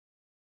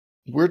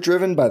We're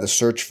driven by the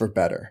search for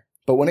better.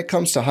 But when it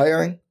comes to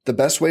hiring, the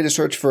best way to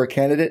search for a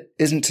candidate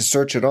isn't to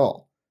search at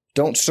all.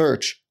 Don't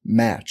search,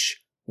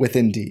 match with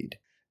Indeed.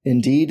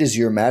 Indeed is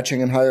your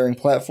matching and hiring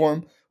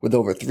platform with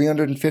over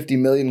 350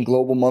 million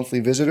global monthly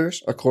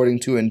visitors,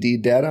 according to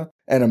Indeed data,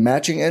 and a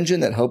matching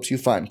engine that helps you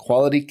find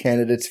quality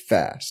candidates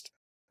fast.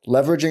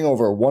 Leveraging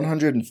over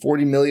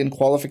 140 million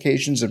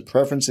qualifications and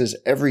preferences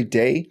every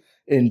day,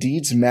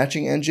 Indeed's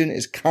matching engine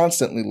is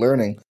constantly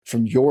learning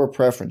from your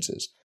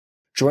preferences.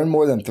 Join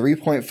more than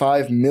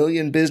 3.5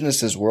 million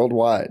businesses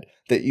worldwide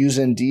that use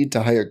Indeed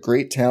to hire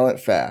great talent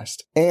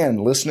fast.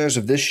 And listeners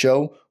of this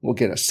show will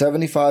get a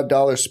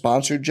 $75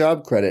 sponsored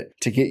job credit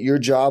to get your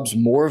jobs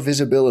more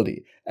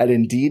visibility at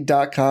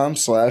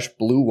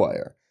Indeed.com/Blue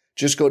Wire.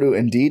 Just go to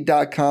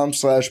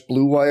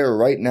Indeed.com/Blue Wire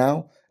right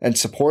now and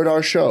support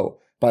our show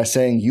by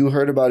saying you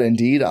heard about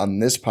Indeed on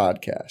this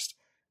podcast.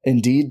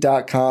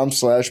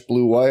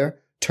 Indeed.com/Blue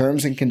Wire.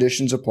 Terms and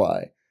conditions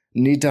apply.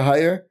 Need to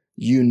hire?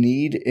 You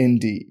need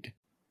Indeed.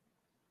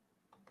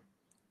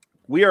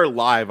 We are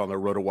live on the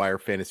RotoWire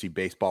Fantasy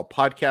Baseball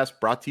Podcast,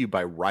 brought to you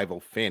by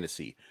Rival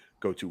Fantasy.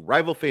 Go to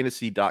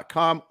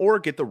rivalfantasy.com or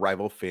get the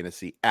Rival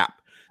Fantasy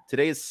app.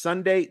 Today is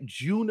Sunday,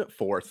 June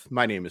 4th.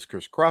 My name is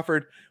Chris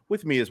Crawford.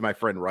 With me is my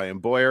friend Ryan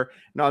Boyer.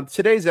 And on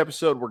today's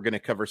episode, we're going to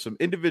cover some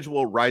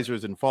individual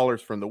risers and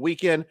fallers from the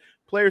weekend,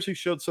 players who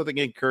showed something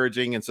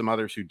encouraging and some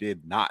others who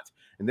did not.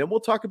 And then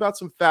we'll talk about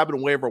some FAAB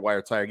and waiver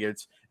wire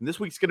targets. And this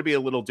week's going to be a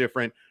little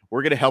different.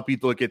 We're going to help you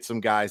look at some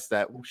guys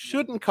that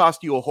shouldn't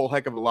cost you a whole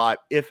heck of a lot,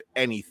 if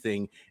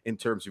anything, in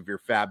terms of your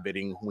FAAB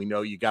bidding. We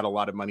know you got a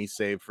lot of money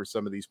saved for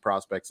some of these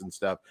prospects and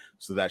stuff,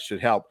 so that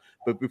should help.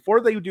 But before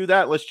they do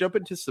that, let's jump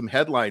into some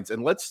headlines.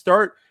 And let's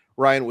start,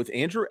 Ryan, with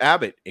Andrew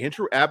Abbott.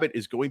 Andrew Abbott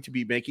is going to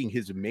be making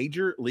his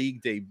major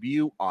league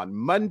debut on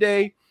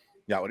Monday.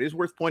 Now, it is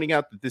worth pointing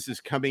out that this is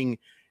coming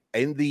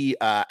in the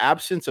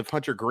absence of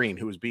Hunter Green,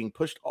 who is being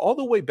pushed all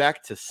the way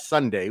back to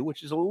Sunday,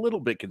 which is a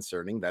little bit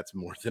concerning. That's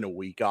more than a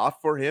week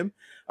off for him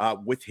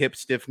with hip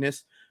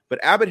stiffness.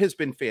 But Abbott has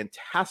been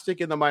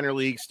fantastic in the minor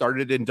league,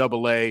 started in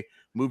AA,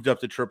 moved up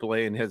to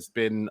AAA, and has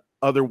been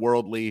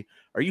otherworldly.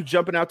 Are you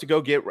jumping out to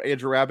go get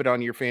Andrew Abbott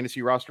on your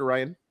fantasy roster,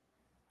 Ryan?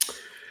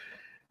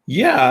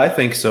 Yeah, I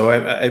think so.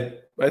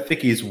 I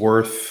think he's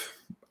worth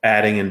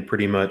adding in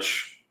pretty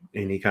much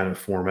any kind of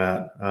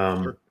format.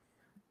 Sure.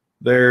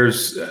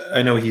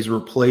 I know he's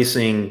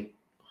replacing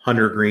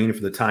Hunter Green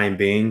for the time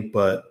being,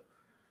 but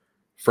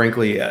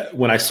frankly,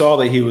 when I saw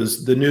that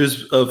the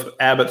news of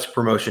Abbott's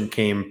promotion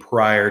came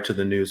prior to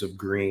the news of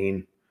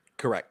Green.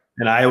 Correct.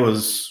 And I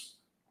was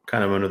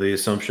kind of under the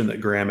assumption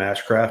that Graham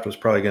Ashcraft was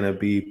probably going to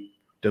be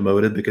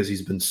demoted because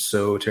he's been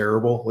so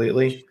terrible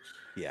lately.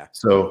 Yeah.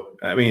 So,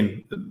 I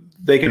mean,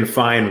 they can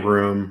find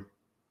room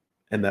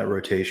in that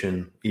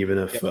rotation, even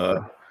if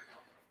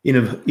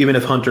even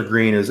if Hunter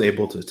Green is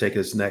able to take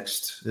his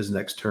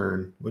next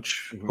turn,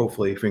 which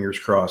hopefully, fingers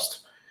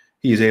crossed,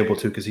 he's able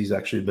to, because he's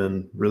actually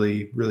been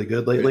really, really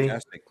good lately.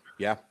 Fantastic.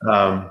 Yeah.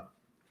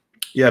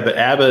 But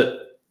Abbott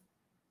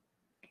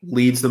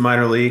leads the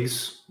minor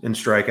leagues in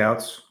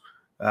strikeouts.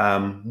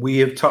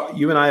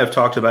 You and I have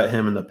talked about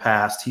him in the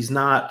past. He's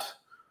not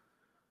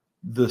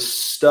the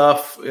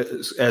stuff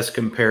as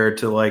compared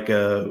to like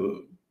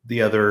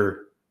the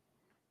other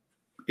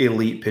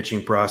elite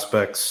pitching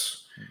prospects.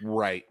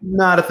 Right.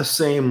 Not at the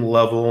same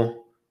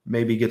level,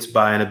 maybe gets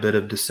by in a bit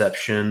of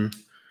deception.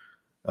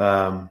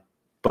 But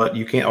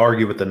you can't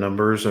argue with the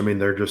numbers. I mean,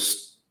 they're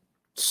just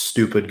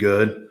stupid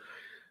good.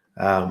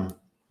 The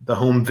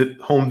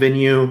home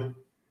venue,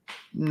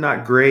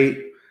 not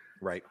great.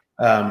 Right.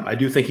 I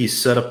do think he's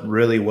set up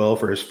really well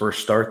for his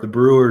first start. The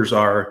Brewers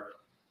are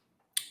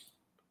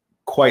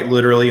quite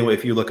literally,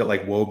 if you look at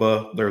like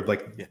WOBA, they're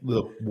like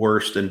the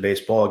worst in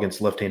baseball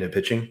against left-handed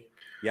pitching.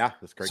 Yeah,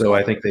 that's great. So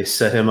I think they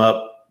set him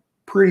up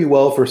pretty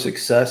well for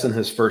success in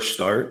his first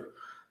start.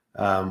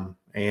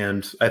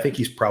 And I think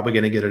he's probably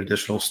going to get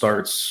additional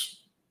starts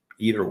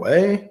either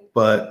way.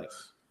 But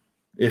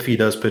if he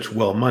does pitch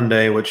well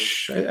Monday,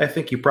 which I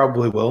think he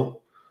probably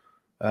will,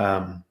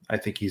 I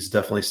think he's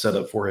definitely set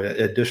up for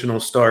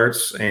additional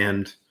starts.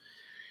 And,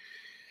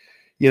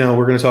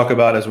 we're going to talk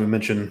about, as we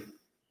mentioned,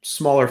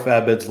 smaller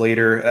FAAB bids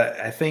later.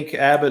 I think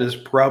Abbott is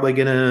probably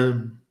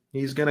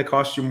he's going to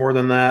cost you more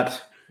than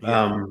that.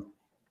 Yeah.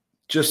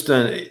 Just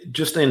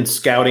in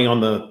scouting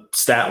on the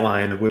stat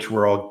line, of which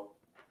we're all,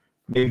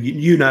 maybe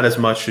you not as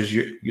much as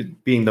you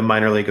being the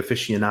minor league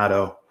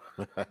aficionado,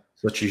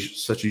 such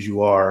as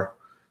you are.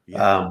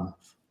 Yeah.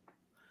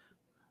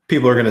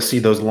 People are going to see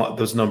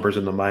those numbers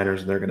in the minors,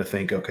 and they're going to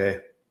think,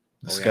 okay,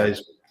 this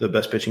guy's the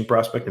best pitching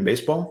prospect in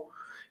baseball.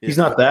 Yeah. He's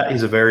not that.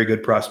 He's a very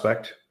good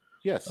prospect.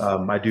 Yes.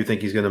 I do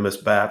think he's going to miss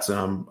bats,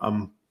 and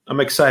I'm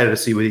excited to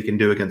see what he can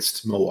do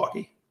against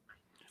Milwaukee.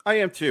 I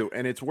am too,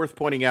 and it's worth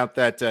pointing out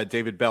that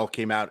David Bell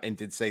came out and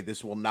did say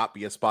this will not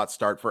be a spot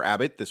start for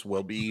Abbott. This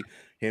will be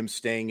him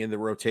staying in the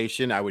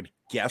rotation. I would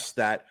guess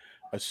that,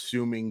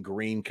 assuming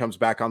Green comes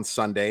back on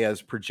Sunday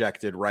as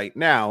projected right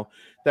now,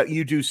 that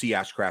you do see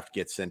Ashcraft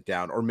get sent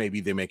down, or maybe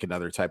they make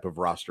another type of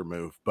roster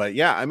move. But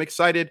yeah, I'm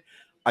excited.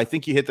 I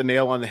think you hit the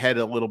nail on the head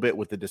a little bit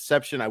with the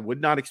deception. I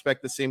would not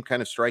expect the same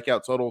kind of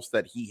strikeout totals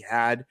that he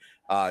had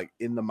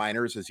in the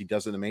minors as he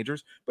does in the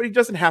majors, but he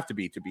doesn't have to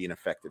be an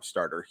effective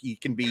starter. He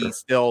can be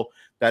still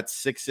that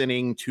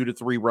 6-inning, 2 to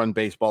 3 run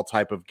baseball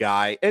type of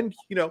guy. And,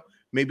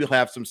 maybe he'll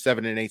have some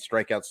 7 and 8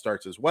 strikeout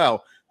starts as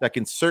well. That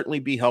can certainly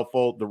be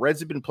helpful. The Reds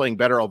have been playing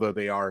better, although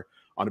they are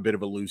on a bit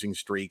of a losing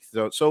streak.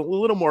 So a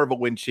little more of a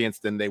win chance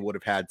than they would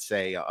have had,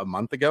 say, a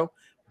month ago.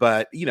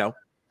 But,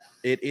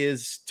 it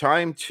is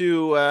time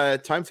to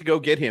go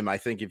get him. I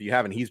think if you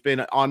haven't, he's been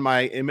on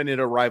my imminent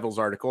arrivals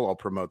article. I'll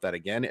promote that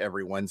again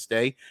every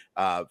Wednesday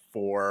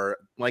for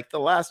like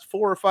the last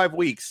 4 or 5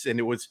 weeks. And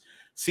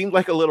seemed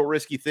like a little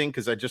risky thing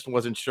because I just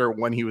wasn't sure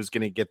when he was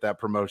going to get that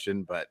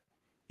promotion, but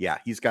yeah,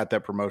 he's got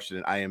that promotion,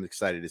 and I am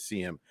excited to see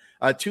him.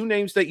 2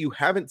 names that you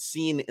haven't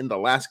seen in the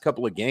last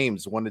couple of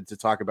games, wanted to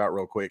talk about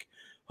real quick.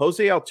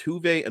 Jose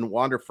Altuve and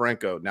Wander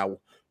Franco. Now,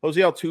 Jose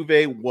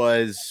Altuve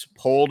was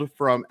pulled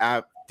from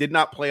did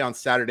not play on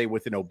Saturday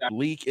with an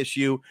oblique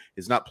issue,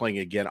 is not playing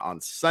again on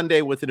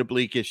Sunday with an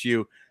oblique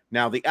issue.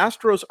 Now, the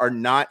Astros are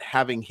not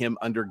having him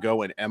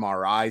undergo an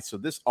MRI, so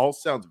this all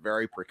sounds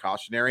very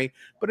precautionary,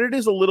 but it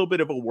is a little bit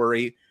of a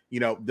worry.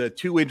 The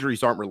 2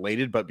 injuries aren't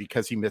related, but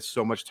because he missed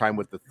so much time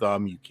with the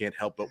thumb, you can't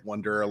help but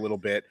wonder a little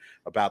bit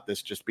about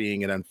this just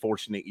being an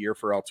unfortunate year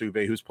for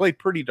Altuve, who's played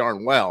pretty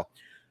darn well.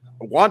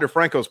 Wander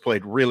Franco's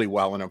played really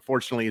well, and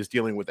unfortunately is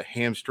dealing with a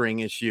hamstring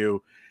issue.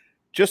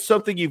 Just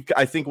something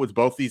I think with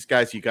both these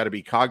guys, you got to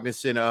be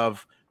cognizant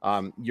of.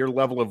 Your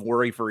level of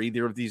worry for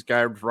either of these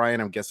guys,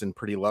 Ryan, I'm guessing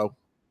pretty low.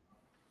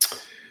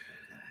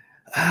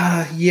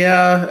 Low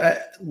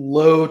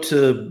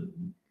to,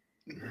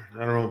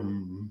 I don't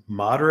know,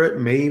 moderate,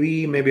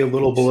 maybe a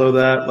little below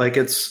that. Like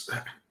it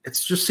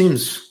just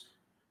seems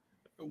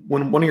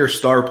when one of your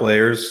star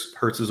players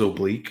hurts his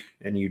oblique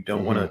and you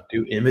don't want to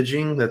do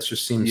imaging, that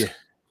just seems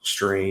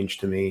strange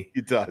to me.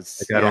 It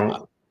does.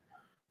 Like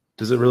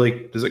does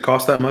it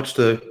cost that much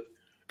to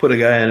put a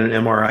guy in an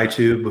MRI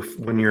tube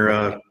when you're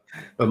a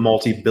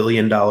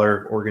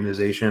multi-billion-dollar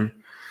organization?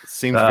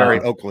 Seems very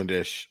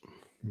Oakland-ish.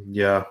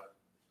 Yeah.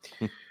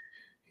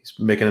 He's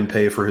making him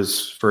pay for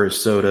his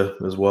soda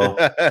as well.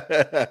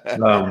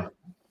 But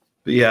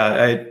yeah,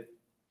 a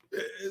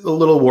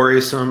little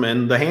worrisome.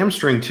 And the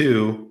hamstring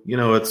too,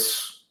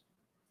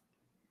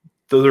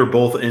 those are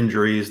both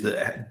injuries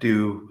that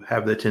do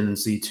have the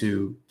tendency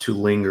to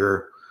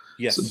linger.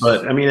 Yes.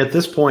 But I mean, at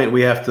this point,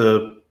 we have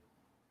to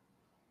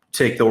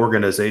take the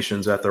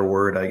organizations at their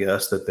word, I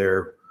guess, that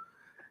they're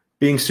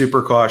being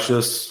super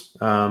cautious.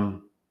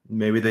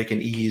 Maybe they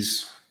can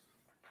ease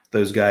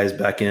those guys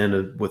back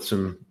in with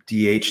some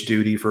DH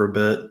duty for a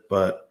bit,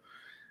 but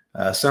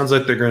sounds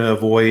like they're going to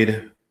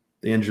avoid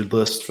the injured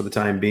list for the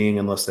time being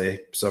unless they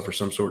suffer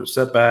some sort of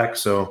setback.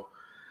 So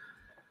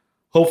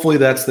hopefully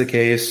that's the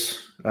case.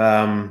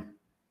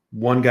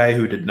 One guy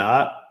who did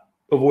not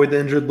avoid the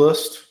injured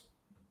list,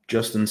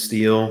 Justin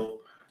Steele.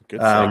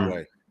 Good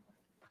segue.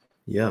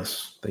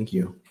 Yes, thank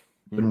you.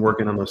 Been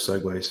working on those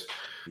segues.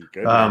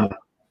 Good,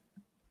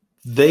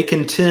 they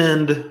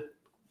contend,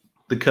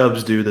 the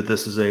Cubs do, that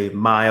this is a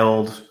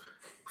mild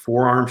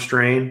forearm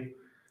strain.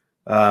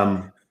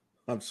 I'm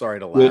sorry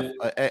to laugh.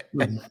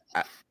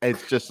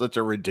 It's just such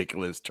a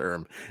ridiculous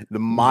term. The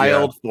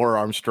mild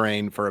forearm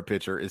strain for a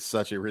pitcher is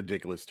such a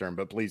ridiculous term,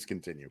 but please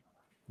continue.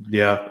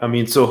 Yeah, I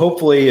mean, so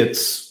hopefully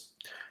it's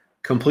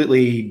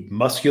completely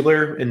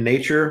muscular in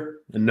nature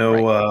and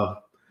no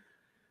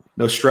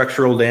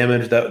structural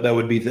damage. That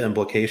would be the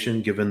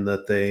implication, given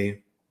that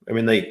they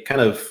kind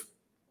of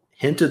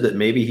hinted that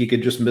maybe he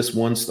could just miss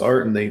one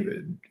start and they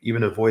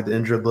even avoid the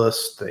injured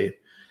list. They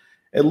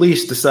at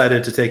least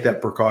decided to take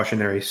that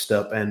precautionary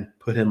step and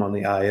put him on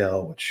the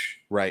IL, which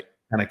kind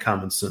of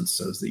common sense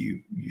says that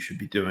you should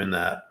be doing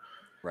that.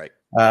 Right.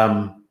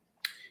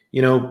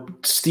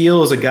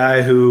 Steele is a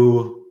guy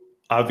who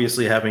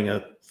obviously having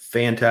a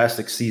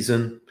fantastic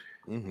season.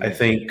 I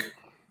think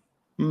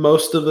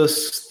most of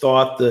us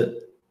thought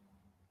that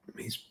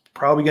he's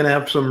probably going to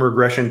have some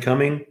regression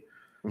coming.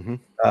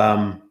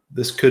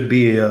 This could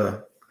be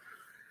a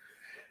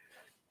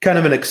kind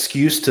of an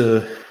excuse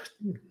to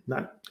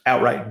not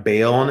outright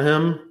bail on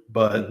him,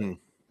 but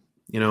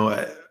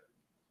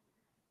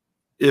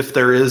if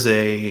there is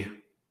a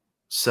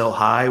sell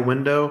high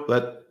window,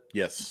 that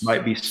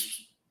might be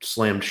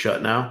slammed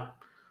shut now.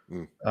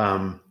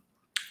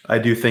 I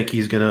do think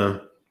he's going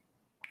to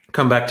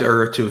come back to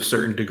earth to a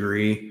certain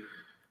degree,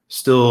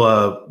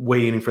 still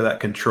waiting for that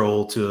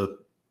control to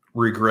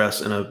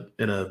regress in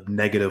a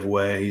negative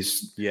way.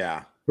 He's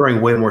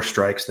throwing way more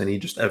strikes than he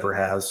just ever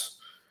has,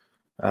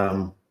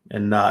 and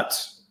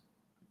not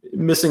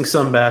missing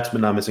some bats,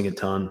 but not missing a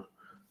ton.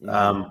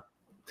 I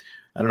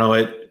don't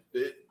know.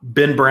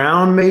 Ben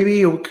Brown,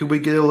 maybe could we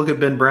get a look at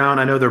Ben Brown?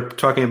 I know they're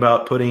talking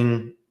about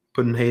putting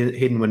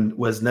Hayden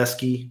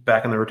Wesneski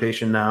back in the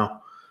rotation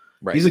now.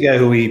 Right. He's a guy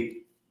who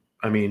we,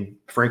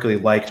 frankly,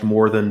 liked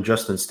more than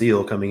Justin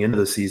Steele coming into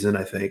the season,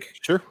 I think.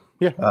 Sure.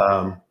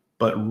 Yeah.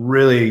 But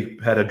really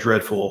had a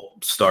dreadful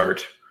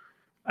start.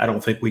 I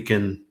don't think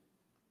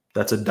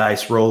that's a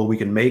dice roll we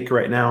can make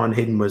right now on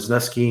Hayden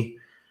Wesneski.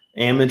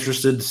 am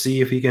interested to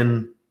see if he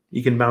can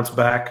bounce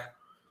back.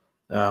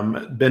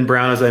 Ben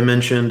Brown, as I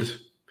mentioned,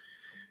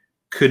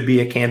 could be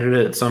a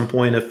candidate at some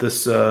point if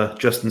this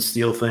Justin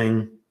Steele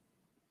thing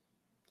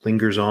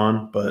lingers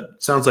on, but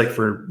it sounds like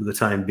for the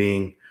time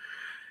being,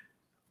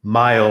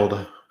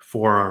 mild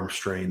forearm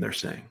strain, they're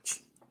saying.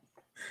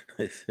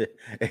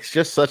 It's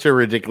just such a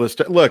ridiculous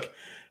look.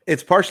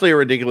 It's partially a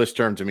ridiculous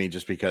term to me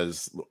just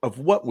because of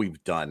what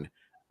we've done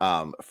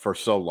for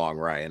so long.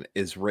 Ryan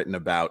is written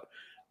about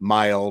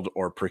mild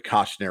or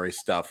precautionary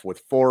stuff with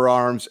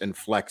forearms and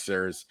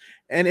flexors,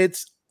 and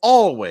it's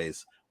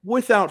always,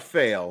 without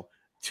fail,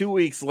 2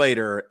 weeks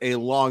later, a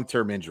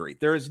long-term injury.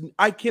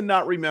 I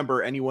cannot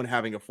remember anyone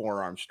having a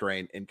forearm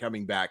strain and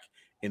coming back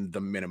in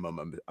the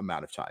minimum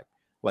amount of time.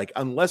 Like,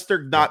 unless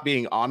they're not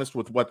being honest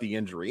with what the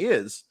injury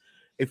is,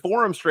 a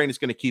forearm strain is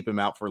going to keep him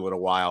out for a little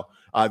while.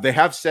 They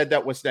have said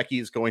that Wesnecky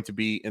is going to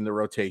be in the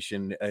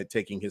rotation,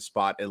 taking his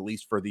spot at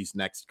least for these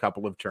next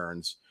couple of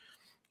turns.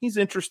 He's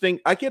interesting.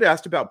 I get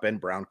asked about Ben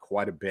Brown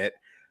quite a bit.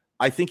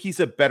 I think he's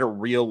a better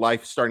real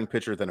life starting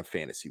pitcher than a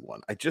fantasy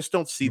one. I just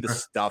don't see the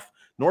stuff.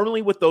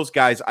 Normally with those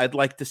guys, I'd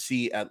like to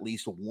see at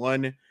least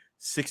one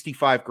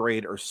 65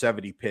 grade or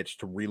 70 pitch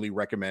to really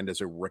recommend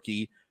as a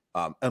rookie.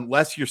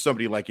 Unless you're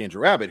somebody like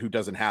Andrew Abbott, who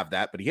doesn't have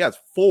that, but he has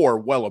 4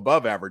 well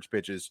above average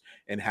pitches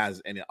and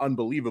has an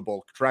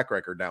unbelievable track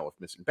record now with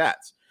missing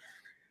bats.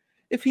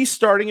 If he's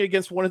starting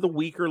against one of the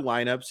weaker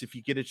lineups, if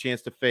you get a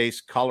chance to face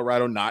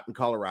Colorado, not in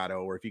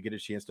Colorado, or if you get a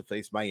chance to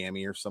face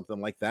Miami or something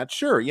like that,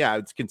 sure, yeah, I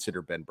would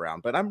consider Ben Brown.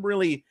 But I'm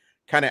really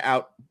kind of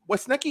out.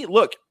 Wesnecky,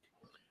 look,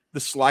 the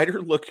slider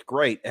looked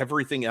great.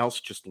 Everything else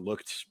just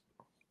looked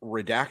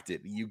redacted.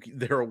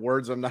 There are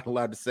words I'm not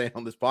allowed to say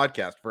on this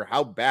podcast for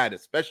how bad,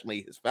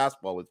 especially his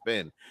fastball, has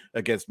been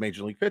against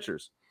major league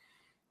pitchers.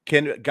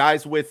 Can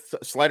guys with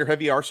slider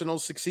heavy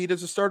arsenals succeed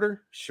as a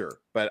starter? Sure,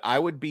 but I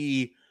would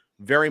be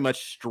very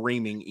much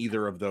streaming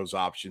either of those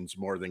options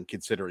more than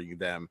considering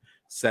them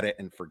set it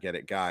and forget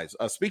it guys.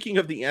 Speaking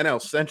of the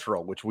NL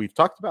Central, which we've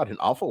talked about an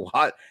awful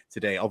lot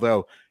today,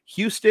 although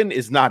Houston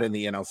is not in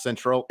the NL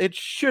Central, it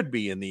should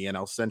be in the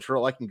NL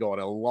Central. I can go on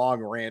a long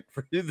rant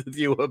for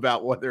you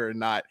about whether or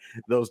not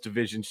those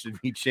divisions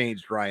should be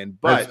changed, Ryan.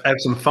 But I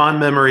have some fond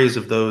memories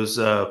of those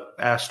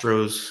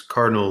Astros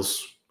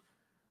Cardinals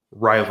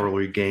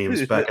rivalry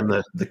games back in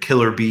the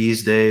Killer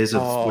Bees days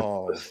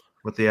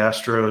with the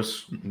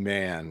Astros.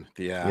 Man,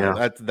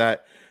 yeah.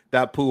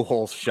 That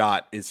Pujols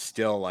shot is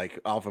still like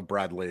Alpha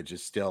Bradlidge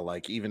is still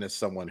like, even as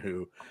someone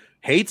who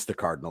hates the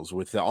Cardinals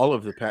with all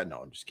of the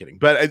no, I'm just kidding.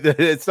 But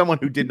it's someone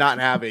who did not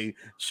have a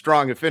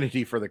strong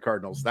affinity for the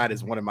Cardinals. That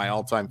is one of my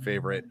all-time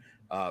favorite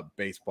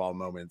baseball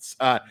moments.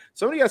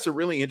 Somebody asked a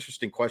really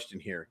interesting question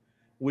here.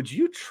 Would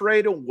you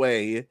trade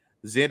away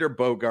Xander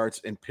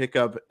Bogaerts and pick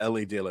up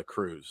Elly De La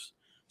Cruz?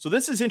 So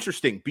this is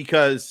interesting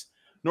because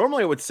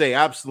normally I would say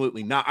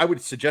absolutely not. I would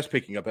suggest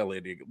picking up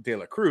Elly De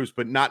La Cruz,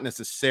 but not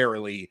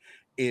necessarily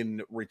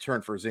in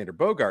return for Xander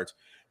Bogaerts.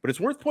 But it's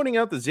worth pointing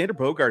out that Xander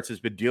Bogaerts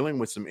has been dealing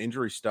with some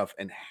injury stuff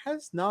and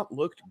has not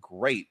looked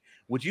great.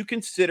 Would you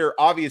consider,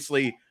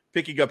 obviously,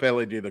 picking up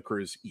Elly De La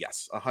Cruz?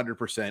 Yes,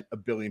 100%,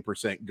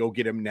 1,000,000,000%. Go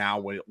get him now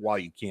while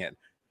you can.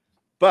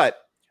 But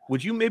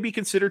would you maybe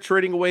consider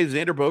trading away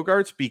Xander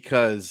Bogaerts?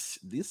 Because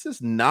this has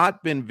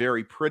not been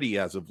very pretty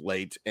as of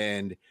late.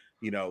 And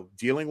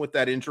dealing with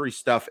that injury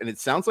stuff. And it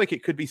sounds like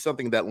it could be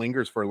something that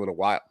lingers for a little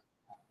while.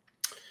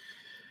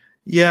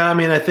 Yeah, I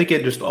mean, I think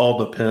it just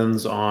all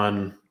depends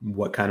on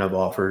what kind of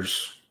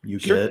offers you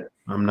get.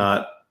 I'm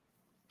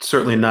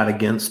certainly not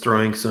against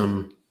throwing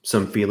some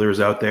feelers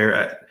out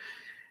there.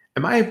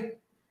 Am I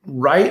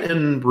right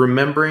in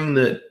remembering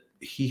that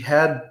he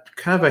had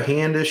kind of a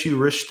hand issue,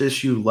 wrist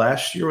issue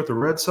last year with the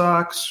Red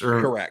Sox?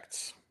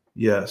 Correct.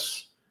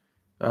 Yes.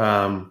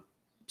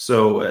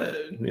 So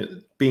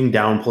being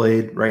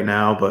downplayed right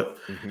now, but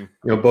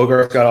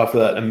Bogaerts got off to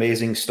that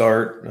amazing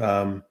start,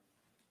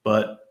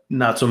 but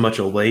not so much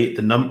of late.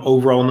 The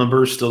overall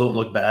numbers still don't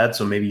look bad,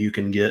 so maybe you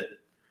can get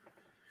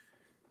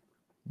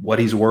what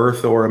he's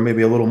worth or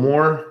maybe a little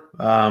more.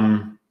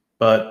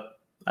 But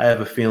I have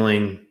a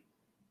feeling,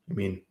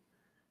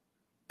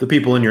 the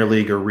people in your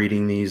league are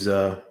reading these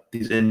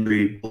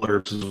injury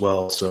blurbs as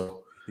well.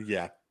 So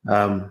yeah.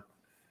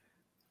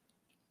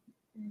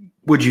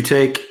 Would you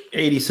take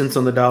 80 cents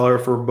on the dollar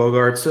for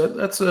Bogaerts?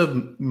 That's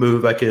a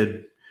move I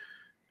could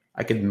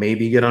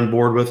maybe get on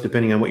board with,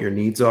 depending on what your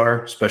needs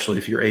are, especially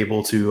if you're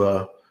able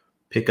to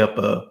pick up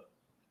a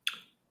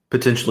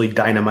potentially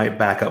dynamite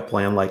backup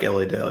plan like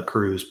Elly De La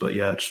Cruz. But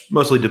yeah, it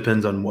mostly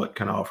depends on what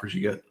kind of offers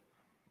you get.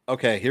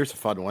 Okay, here's a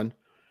fun one.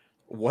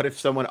 What if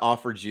someone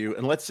offered you,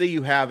 and let's say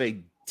you have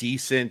a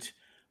decent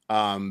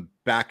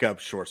backup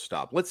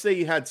shortstop. Let's say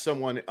you had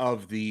someone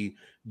of the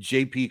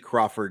J.P.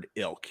 Crawford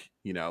ilk,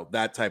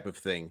 that type of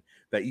thing,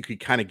 that you could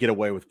kind of get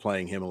away with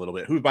playing him a little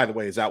bit, who, by the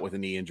way, is out with a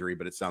knee injury,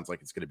 but it sounds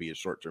like it's going to be a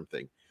short-term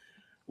thing.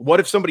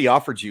 What if somebody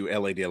offered you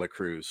Elly De La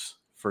Cruz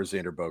for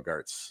Xander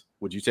Bogaerts?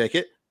 Would you take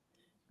it?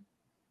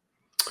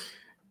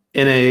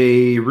 In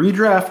a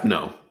redraft,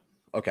 no.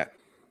 Okay.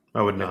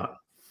 I would not.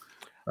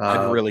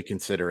 I'd really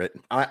consider it.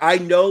 I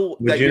know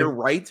that you? you're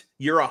right.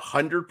 You're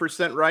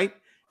 100% right.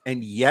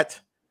 And yet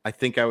I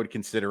think I would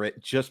consider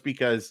it just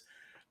because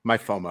my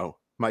FOMO,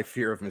 my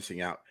fear of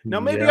missing out. Now,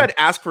 maybe Yeah. I'd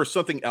ask for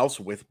something else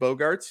with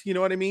Bogarts. You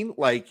know what I mean?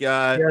 Like,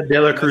 De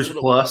La Cruz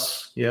little,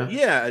 plus. Yeah.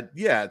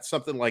 Yeah. It's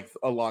something like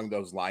along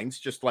those lines,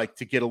 just like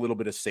to get a little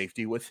bit of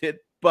safety with it.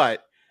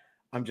 But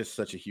I'm just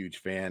such a huge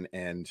fan,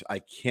 and I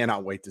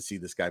cannot wait to see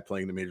this guy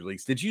playing the major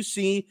leagues. Did you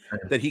see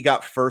that he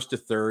got first to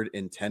third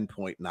in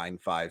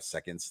 10.95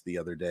 seconds the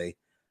other day?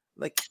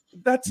 Like,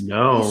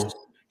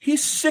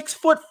 he's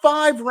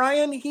 6'5",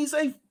 Ryan. He's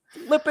a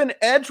flipping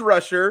edge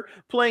rusher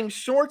playing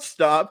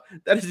shortstop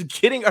that is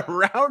getting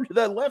around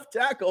the left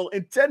tackle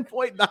in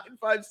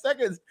 10.95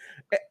 seconds.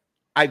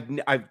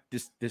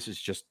 This is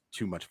just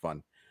too much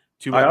fun.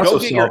 I also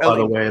saw, by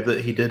the way,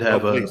 that he did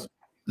have please.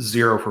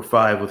 0 for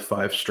 5 with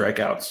 5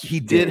 strikeouts.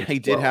 He did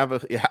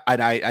have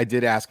and I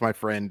did ask my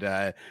friend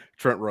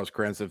Trent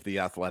Rosecrans of The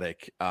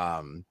Athletic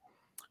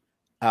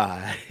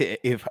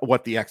if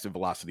what the exit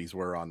velocities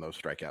were on those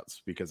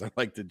strikeouts, because I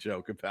like to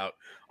joke about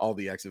all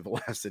the exit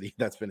velocity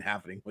that's been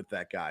happening with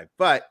that guy.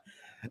 But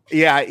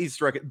yeah, he's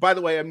struck it. By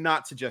the way, I'm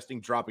not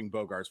suggesting dropping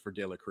Bogarts for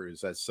De La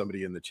Cruz, as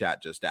somebody in the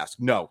chat just asked.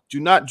 No, do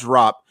not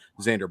drop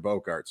Xander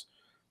Bogarts,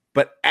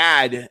 but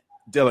add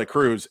De La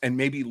Cruz and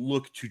maybe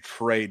look to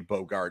trade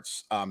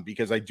Bogarts,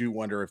 because I do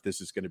wonder if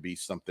this is going to be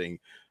something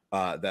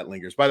that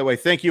lingers. By the way,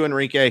 thank you,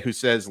 Enrique, who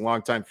says,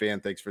 longtime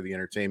fan, thanks for the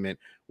entertainment.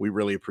 We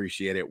really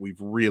appreciate it. We've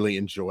really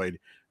enjoyed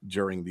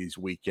during these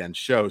weekend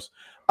shows.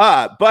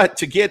 But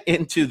to get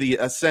into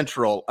the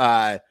central,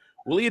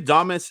 Willy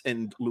Adames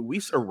and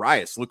Luis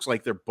Arias looks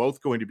like they're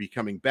both going to be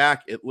coming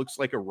back. It looks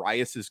like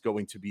Arias is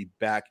going to be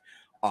back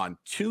on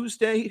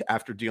Tuesday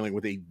after dealing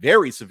with a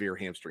very severe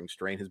hamstring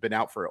strain, has been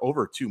out for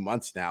over 2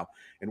 months now.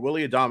 And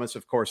Willy Adames,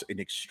 of course, an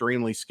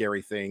extremely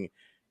scary thing,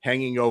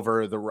 hanging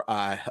over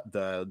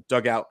the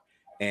dugout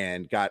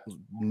and got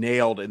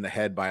nailed in the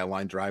head by a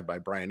line drive by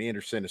Brian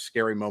Anderson. A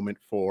scary moment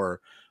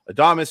for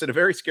Adames and a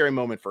very scary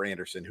moment for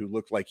Anderson, who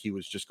looked like he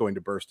was just going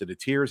to burst into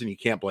tears, and you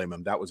can't blame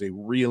him. That was a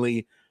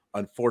really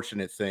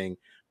unfortunate thing,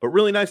 but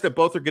really nice that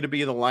both are going to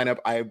be in the lineup.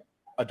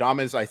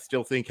 Adames, I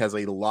still think, has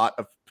a lot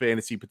of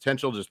fantasy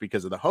potential just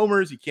because of the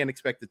homers. You can't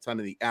expect a ton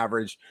of the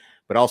average,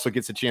 but also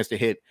gets a chance to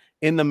hit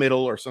in the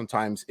middle or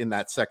sometimes in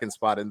that second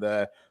spot in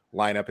the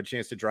lineup, a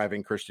chance to drive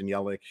in Christian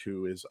Yelich,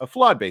 who is a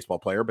flawed baseball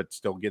player, but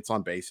still gets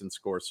on base and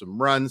scores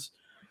some runs.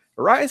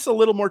 Arias, a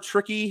little more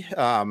tricky.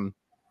 Kind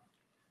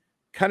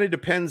of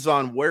depends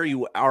on where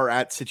you are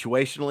at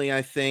situationally,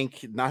 I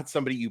think. Not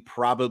somebody you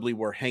probably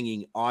were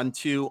hanging on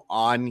to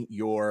on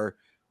your,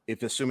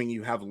 if assuming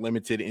you have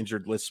limited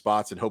injured list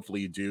spots, and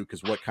hopefully you do,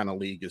 because what kind of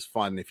league is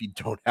fun if you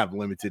don't have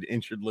limited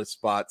injured list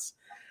spots?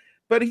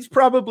 But he's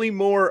probably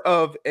more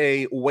of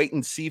a wait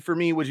and see for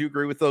me. Would you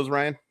agree with those,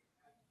 Ryan?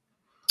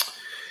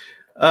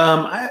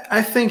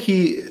 I think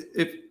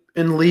if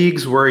in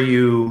leagues where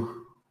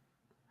you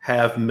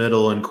have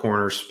middle and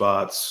corner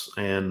spots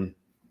and,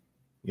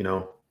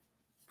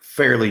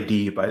 fairly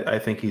deep, I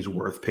think he's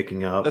worth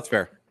picking up. That's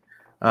fair.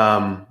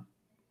 I'm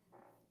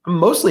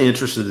mostly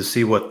interested to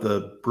see what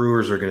the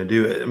Brewers are going to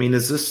do. I mean,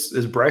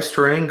 is Bryce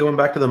Terang going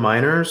back to the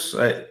minors?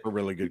 A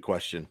really good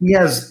question.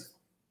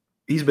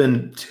 He's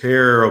been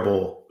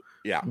terrible.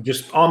 Yeah.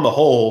 Just on the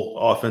whole,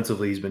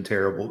 offensively, he's been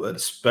terrible, but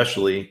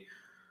especially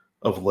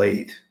of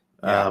late.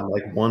 Yeah.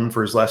 Like 1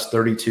 for his last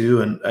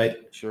 32. And I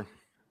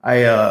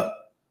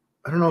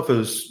don't know if it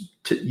was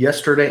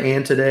yesterday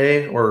and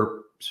today or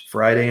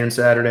Friday and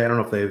Saturday. I don't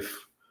know if they've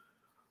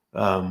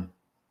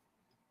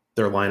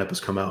their lineup has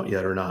come out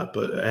yet or not,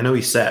 but I know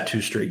he sat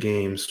 2 straight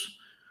games.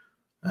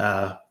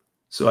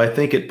 So I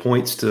think it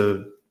points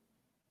to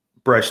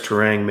Bryce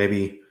Terang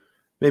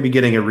maybe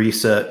getting a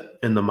reset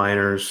in the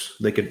minors.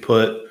 They could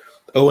put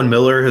Owen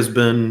Miller has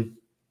been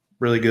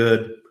really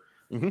good.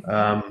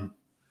 Mm-hmm.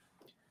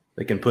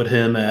 They can put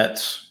him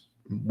at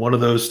one of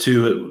those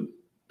two,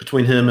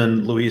 between him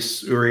and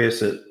Luis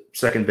Urias at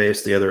second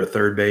base, the other at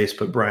third base,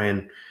 put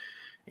Brian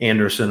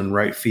Anderson in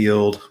right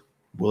field,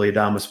 Willy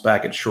Adames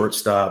back at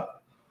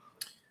shortstop.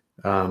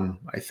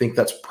 I think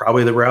that's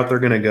probably the route they're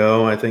going to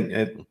go. I think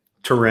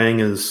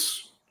Terang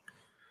is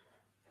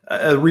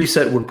a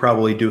reset would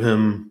probably do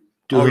him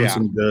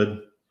some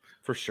good.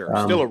 For sure.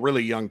 Still a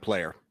really young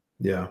player.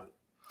 Yeah.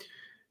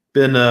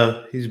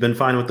 He's been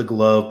fine with the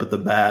glove, but the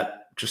bat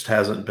just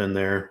hasn't been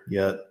there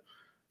yet.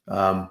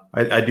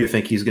 I do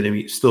think he's going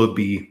to still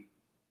be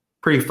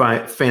pretty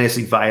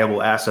fantasy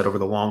viable asset over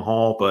the long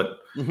haul, but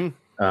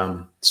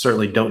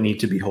certainly don't need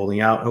to be holding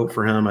out hope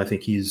for him. I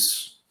think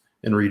he's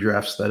in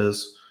redrafts. That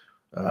is,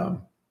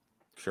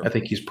 sure. I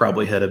think he's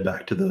probably headed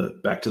back to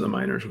the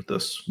minors with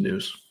this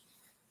news.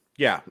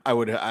 Yeah, I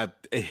would.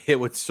 It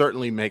would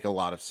certainly make a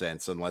lot of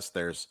sense unless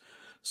there's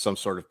some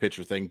sort of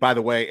pitcher thing. By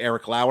the way,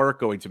 Eric Lauer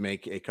going to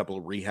make a couple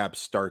of rehab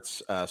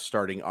starts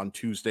starting on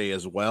Tuesday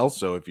as well.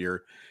 So if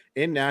you're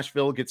in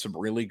Nashville, get some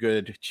really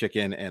good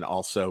chicken, and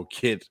also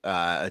get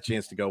a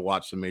chance to go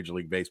watch some Major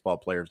League Baseball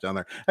players down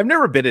there. I've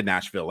never been to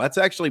Nashville. That's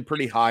actually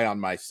pretty high on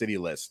my city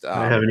list.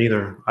 I haven't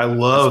either. I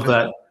love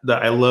that.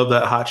 I love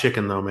that hot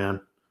chicken though,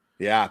 man.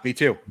 Yeah, me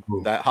too.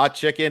 Ooh. That hot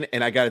chicken,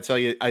 and I got to tell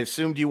you, I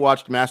assumed you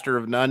watched Master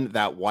of None.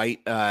 That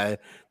white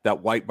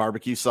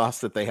barbecue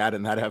sauce that they had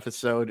in that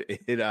episode.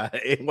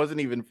 It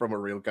wasn't even from a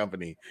real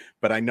company,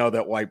 but I know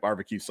that white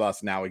barbecue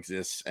sauce now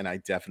exists, and I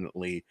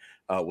definitely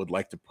would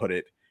like to put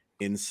it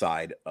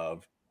inside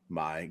of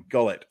my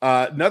gullet.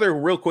 Another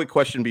real quick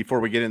question before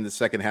we get into the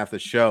second half of the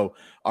show.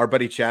 Our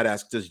buddy Chad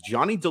asks, does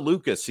Johnny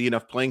DeLuca see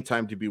enough playing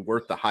time to be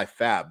worth the high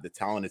FAAB? The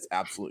talent is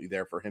absolutely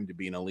there for him to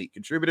be an elite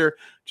contributor,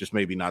 just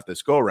maybe not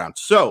this go around.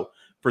 So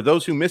for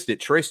those who missed it,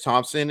 Trace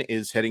Thompson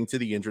is heading to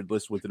the injured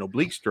list with an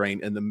oblique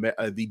strain, and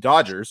the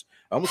Dodgers,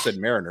 I almost said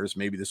Mariners,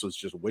 maybe this was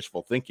just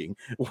wishful thinking,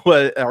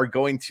 are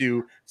going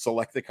to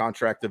select the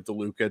contract of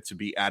DeLuca to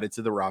be added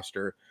to the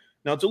roster.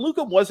 Now,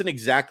 DeLuca wasn't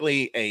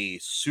exactly a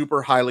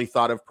super highly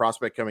thought of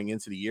prospect coming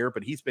into the year,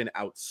 but he's been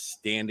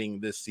outstanding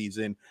this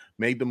season,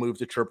 made the move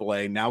to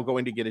AAA, now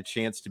going to get a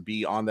chance to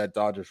be on that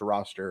Dodgers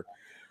roster.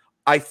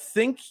 I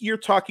think you're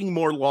talking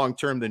more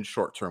long-term than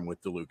short-term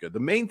with DeLuca. The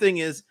main thing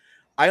is,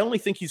 I only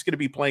think he's going to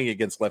be playing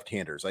against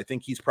left-handers. I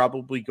think he's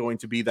probably going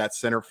to be that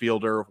center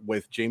fielder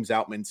with James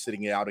Outman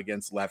sitting out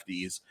against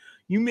lefties.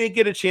 You may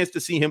get a chance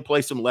to see him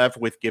play some left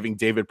with giving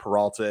David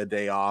Peralta a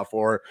day off,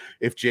 or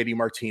if JD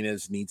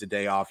Martinez needs a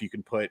day off, you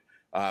can put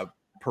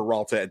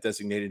Peralta at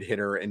designated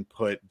hitter and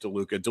put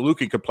DeLuca.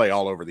 DeLuca could play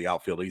all over the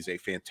outfield. He's a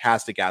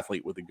fantastic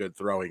athlete with a good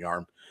throwing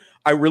arm.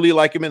 I really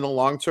like him in the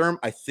long term.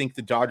 I think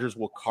the Dodgers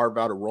will carve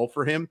out a role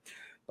for him,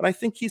 but I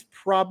think he's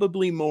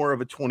probably more of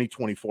a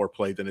 2024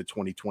 play than a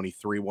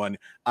 2023 one,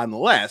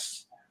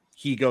 unless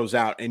he goes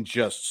out and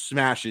just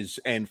smashes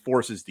and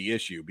forces the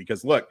issue.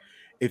 Because look,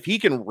 if he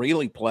can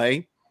really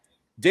play,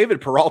 David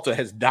Peralta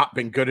has not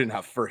been good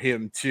enough for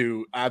him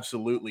to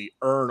absolutely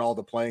earn all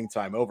the playing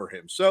time over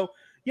him. So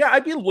yeah,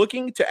 I'd be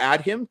looking to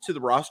add him to the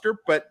roster,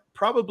 but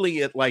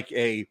probably at like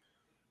a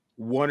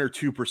 1 or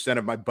 2%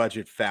 of my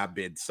budget FAAB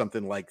bid,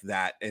 something like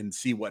that, and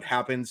see what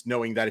happens,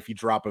 knowing that if you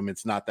drop him,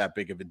 it's not that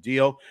big of a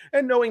deal,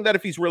 and knowing that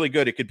if he's really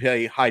good, it could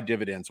pay high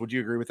dividends. Would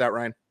you agree with that,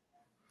 Ryan?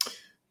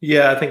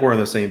 Yeah, I think we're on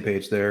the same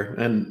page there.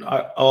 And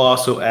I'll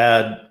also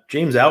add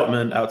James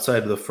Outman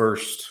outside of the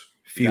first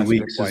few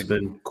weeks has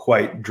been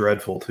quite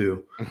dreadful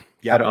too.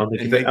 Yeah, I don't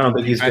think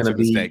he's going to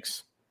be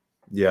mistakes.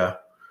 Yeah,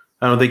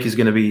 I don't think he's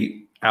going to be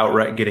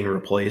outright getting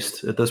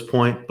replaced at this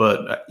point.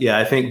 But yeah,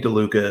 I think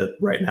DeLuca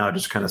right now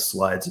just kind of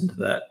slides into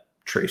that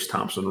Trace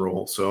Thompson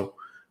role. So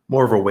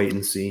more of a wait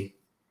and see.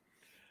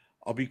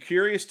 I'll be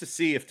curious to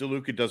see if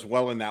DeLuca does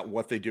well in that,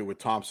 what they do with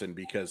Thompson,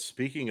 because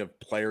speaking of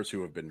players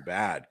who have been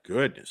bad,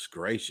 goodness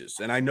gracious.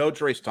 And I know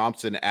Trace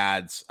Thompson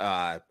adds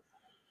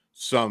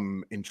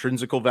some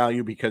intrinsical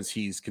value because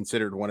he's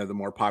considered one of the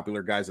more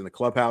popular guys in the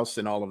clubhouse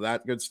and all of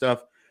that good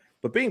stuff.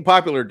 But being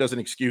popular doesn't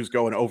excuse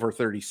going over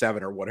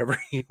 37 or whatever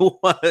he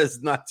was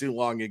not too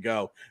long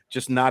ago.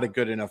 Just not a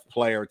good enough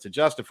player to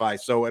justify.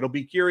 So it'll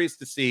be curious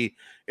to see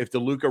if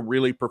DeLuca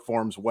really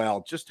performs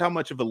well, just how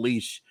much of a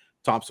leash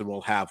Thompson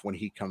will have when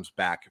he comes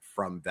back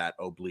from that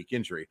oblique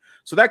injury.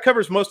 So that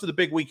covers most of the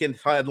big weekend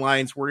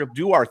headlines. We're going to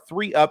do our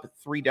 3 up,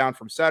 3 down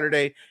from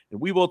Saturday, and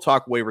we will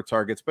talk waiver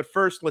targets. But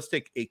first, let's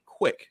take a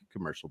quick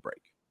commercial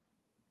break.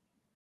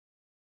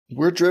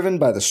 We're driven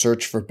by the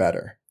search for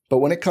better. But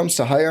when it comes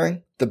to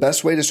hiring, the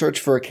best way to search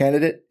for a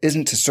candidate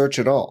isn't to search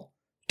at all.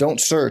 Don't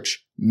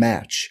search,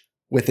 match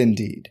with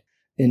Indeed.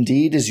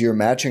 Indeed is your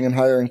matching and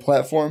hiring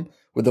platform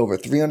with over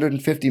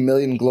 350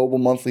 million global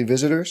monthly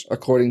visitors,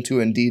 according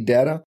to Indeed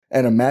data,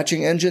 and a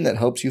matching engine that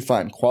helps you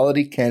find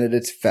quality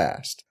candidates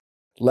fast.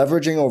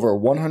 Leveraging over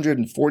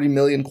 140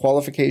 million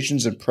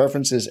qualifications and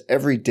preferences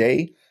every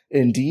day,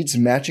 Indeed's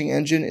matching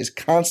engine is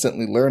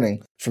constantly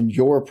learning from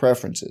your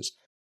preferences.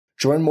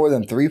 Join more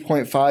than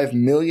 3.5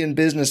 million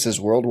businesses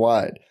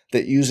worldwide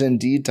that use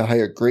Indeed to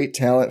hire great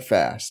talent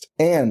fast.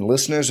 And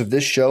listeners of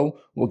this show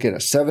will get a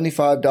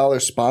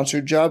 $75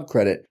 sponsored job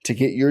credit to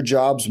get your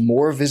jobs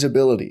more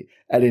visibility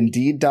at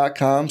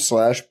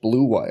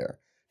Indeed.com/Blue Wire.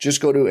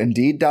 Just go to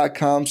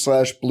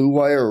Indeed.com/Blue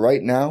Wire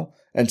right now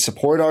and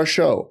support our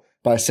show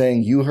by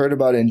saying you heard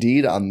about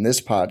Indeed on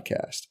this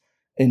podcast.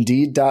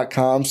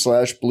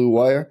 Indeed.com/Blue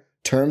Wire.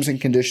 Terms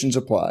and conditions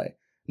apply.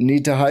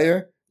 Need to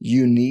hire?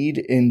 You need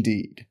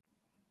Indeed.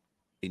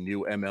 A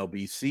new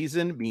MLB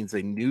season means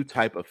a new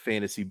type of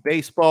fantasy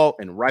baseball,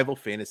 and Rival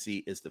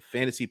Fantasy is the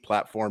fantasy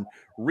platform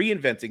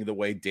reinventing the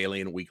way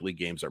daily and weekly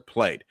games are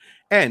played.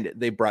 And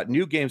they brought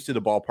new games to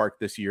the ballpark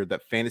this year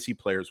that fantasy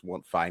players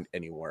won't find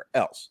anywhere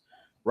else.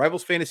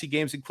 Rival's fantasy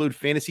games include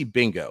Fantasy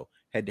Bingo,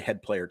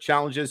 head-to-head player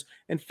challenges,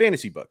 and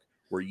Fantasy Book,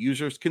 where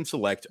users can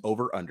select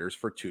over-unders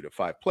for 2 to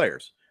 5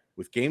 players.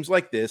 With games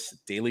like this,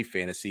 daily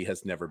fantasy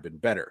has never been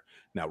better.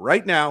 Now,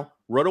 right now,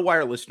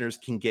 RotoWire listeners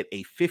can get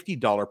a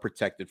 $50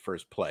 protected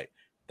first play.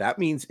 That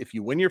means if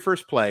you win your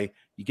first play,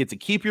 you get to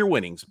keep your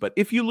winnings. But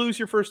if you lose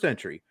your first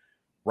entry,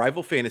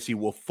 Rival Fantasy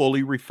will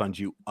fully refund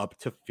you up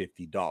to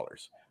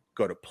 $50.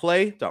 Go to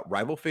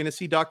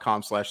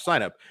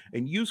play.rivalfantasy.com/signup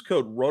and use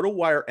code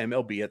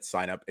RotoWireMLB at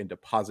signup and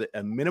deposit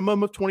a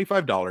minimum of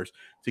 $25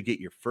 to get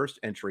your first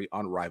entry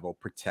on Rival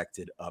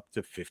protected up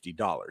to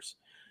 $50.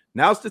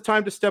 Now's the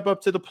time to step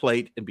up to the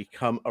plate and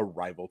become a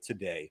Rival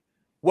today.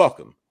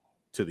 Welcome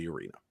to the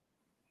arena.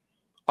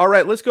 All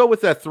right, let's go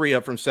with that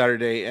 3-up from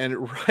Saturday.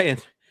 And Ryan,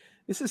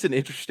 this is an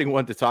interesting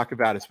one to talk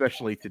about,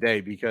 especially today,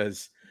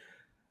 because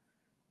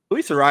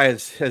Luis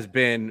Arias has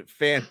been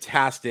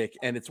fantastic,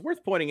 and it's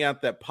worth pointing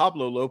out that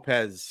Pablo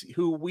Lopez,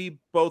 who we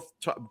both,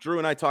 Drew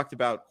and I talked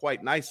about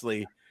quite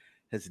nicely,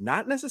 has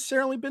not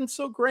necessarily been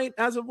so great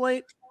as of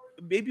late.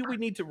 Maybe we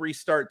need to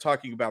restart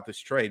talking about this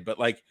trade, but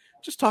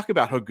just talk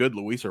about how good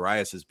Luis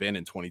Arias has been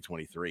in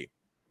 2023.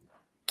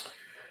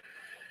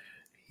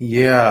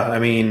 Yeah, I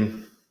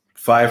mean,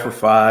 5 for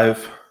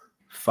 5,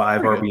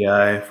 5 Pretty good.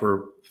 RBI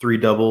for 3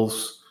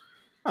 doubles.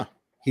 Huh.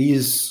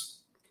 He's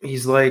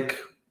like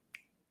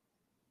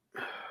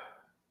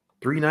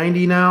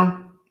 390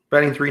 now,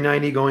 batting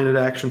 390 going into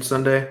Action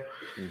Sunday.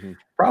 Mm-hmm.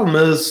 Problem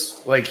is,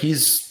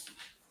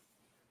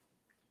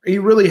 he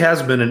really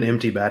has been an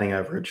empty batting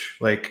average.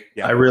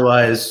 I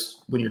realize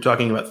when you're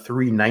talking about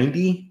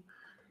 390,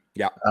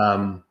 it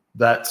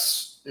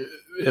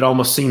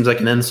almost seems like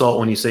an insult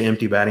when you say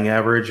empty batting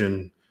average,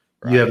 and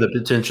you have the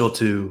potential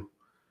to,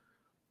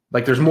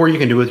 there's more you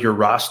can do with your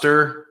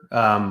roster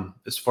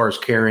as far as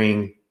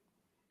carrying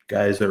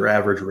guys that are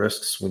average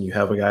risks when you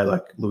have a guy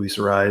like Luis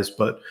Arias,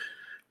 but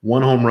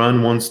 1 home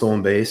run, 1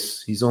 stolen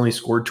base. He's only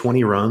scored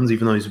 20 runs,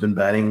 even though he's been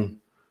batting,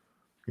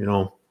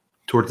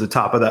 towards the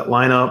top of that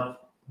lineup.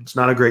 It's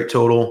not a great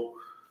total.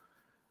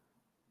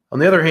 On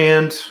the other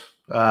hand,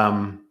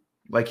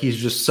 he's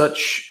just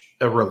such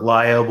a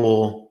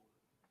reliable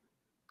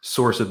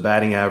source of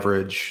batting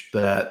average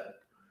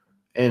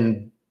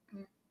and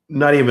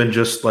not even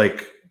just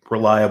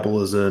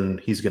reliable as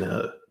in he's going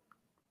to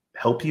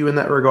help you in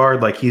that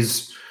regard.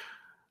 He's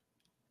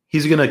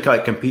going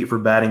to compete for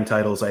batting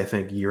titles, I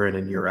think, year in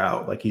and year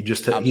out.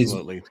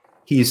 Absolutely.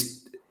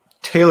 He's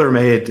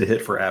tailor-made to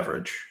hit for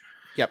average.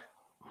 Yep.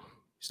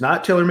 He's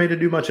not tailor-made to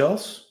do much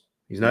else.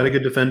 He's not a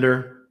good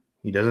defender.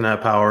 He doesn't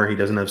have power. He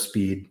doesn't have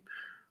speed.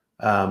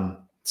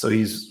 So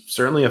he's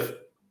certainly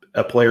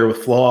a player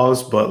with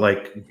flaws, but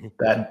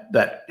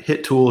that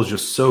hit tool is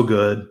just so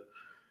good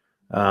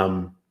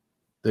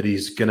that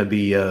he's going to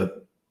be a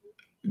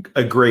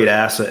great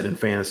asset in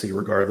fantasy,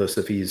 regardless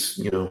if he's,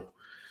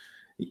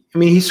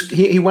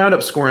 he wound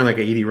up scoring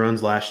 80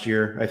 runs last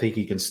year. I think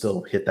he can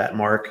still hit that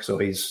mark. So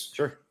he's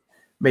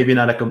maybe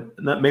not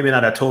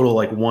a total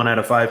 1 out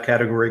of 5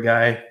 category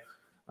guy.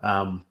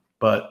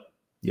 But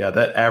yeah,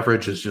 that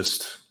average is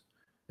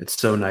it's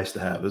so nice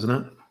to have, isn't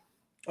it?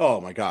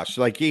 Oh my gosh.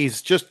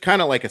 He's just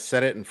kind of like a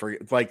set it and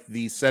forget,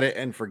 the set it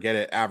and forget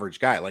it average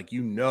guy.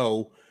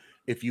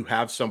 If you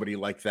have somebody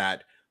like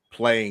that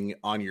playing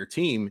on your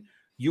team,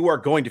 you are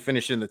going to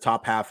finish in the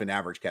top half in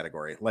average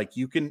category.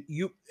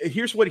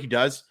 Here's what he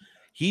does.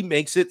 He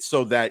makes it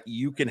so that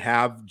you can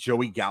have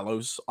Joey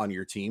Gallo's on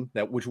your team,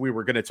 which we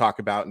were going to talk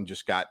about and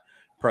just got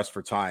pressed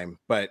for time.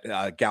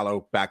 But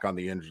Gallo back on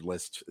the injured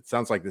list. It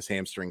sounds like this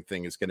hamstring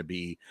thing is going to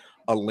be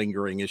a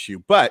lingering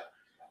issue. But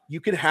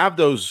you can have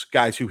those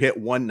guys who hit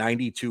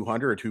 190,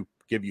 200 who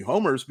give you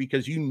homers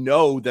because you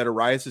know that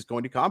Arias is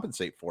going to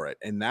compensate for it.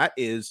 And that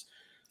is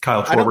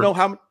Kyle Schwarber. I don't know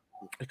how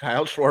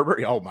Kyle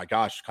Schwarber. Oh my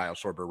gosh, Kyle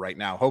Schwarber right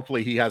now.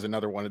 Hopefully he has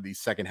another one of these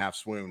second half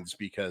swoons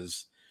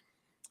because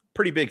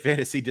pretty big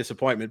fantasy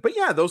disappointment. But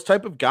yeah, those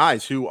type of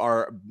guys who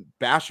are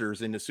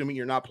bashers and assuming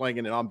you're not playing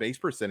in an on-base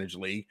percentage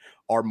league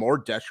are more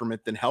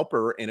detriment than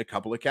helper in a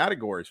couple of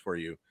categories for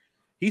you.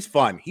 He's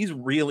fun. He's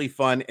really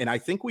fun. And I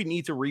think we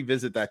need to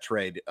revisit that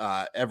trade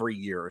every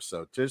year or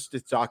so just to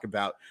talk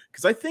about,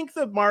 because I think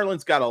the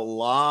Marlins got a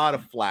lot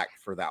of flack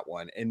for that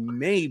one. And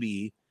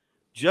maybe,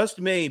 just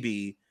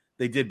maybe,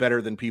 they did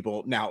better than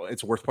people. Now,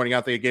 it's worth pointing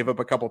out they gave up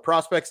a couple of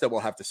prospects that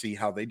we'll have to see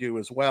how they do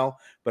as well.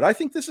 But I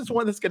think this is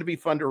one that's going to be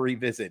fun to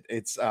revisit.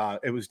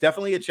 It was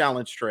definitely a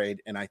challenge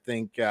trade. And I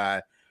think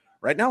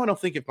right now, I don't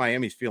think if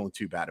Miami's feeling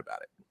too bad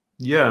about it.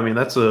 Yeah, I mean,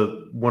 that's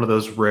one of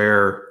those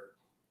rare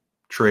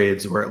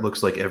trades where it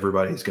looks like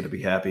everybody's going to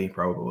be happy,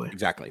 probably.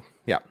 Exactly.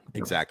 Yeah,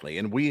 exactly.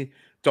 And we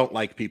don't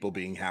like people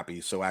being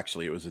happy. So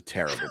actually, it was a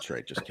terrible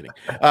trade. Just kidding.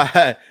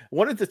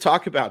 Wanted to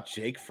talk about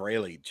Jake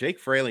Fraley. Jake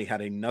Fraley had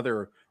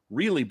another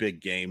really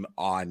big game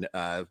on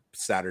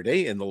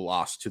Saturday in the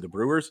loss to the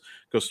Brewers.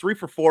 Goes 3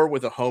 for 4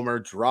 with a homer,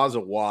 draws a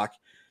walk.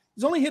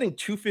 He's only hitting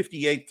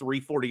 258,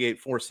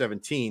 348,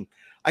 417.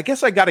 I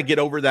guess I got to get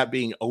over that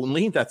being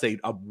only. That's a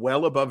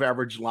well above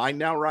average line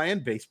now,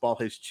 Ryan. Baseball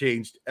has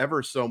changed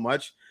ever so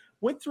much.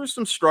 Went through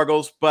some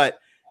struggles, but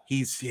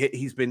he's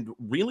been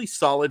really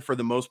solid for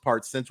the most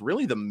part since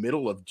really the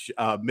middle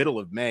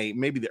of May,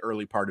 maybe the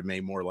early part of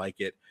May, more like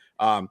it.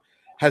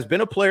 Has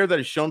been a player that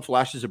has shown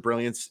flashes of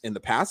brilliance in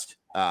the past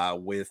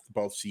with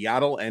both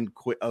Seattle and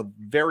a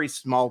very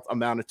small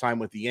amount of time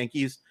with the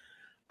Yankees.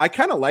 I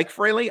kind of like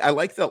Fraley. I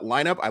like the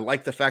lineup. I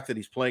like the fact that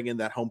he's playing in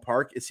that home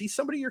park. Is he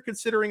somebody you're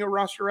considering a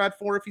roster add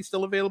for if he's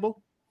still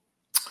available?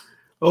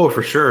 Oh,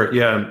 for sure.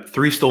 Yeah, and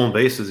 3 stolen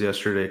bases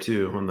yesterday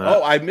too on that.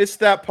 Oh, I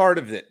missed that part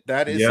of it.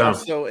 That is Yeah.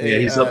 also Yeah,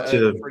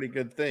 a pretty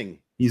good thing.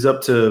 he's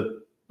up to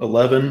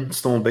 11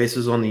 stolen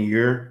bases on the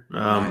year.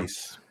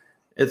 Nice.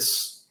 I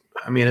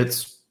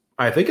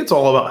think it's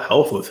all about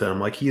health with him.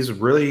 Like he's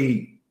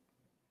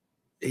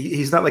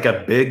not like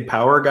a big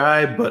power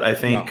guy, but I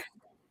think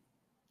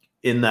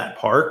in that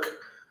park,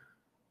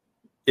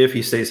 if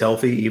he stays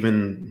healthy,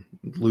 even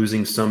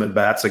losing some at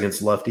bats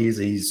against lefties,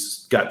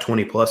 he's got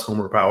 20 plus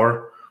homer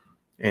power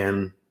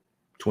and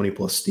 20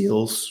 plus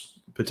steals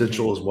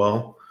potential as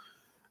well.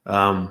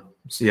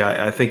 So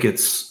yeah, I think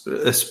it's,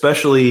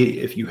 especially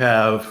if you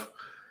have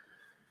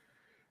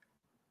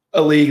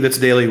a league that's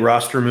daily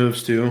roster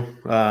moves too,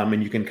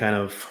 and you can kind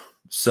of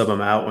sub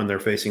them out when they're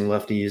facing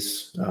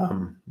lefties,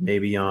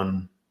 maybe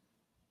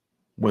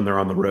when they're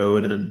on the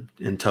road and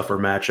in tougher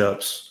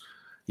matchups.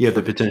 You have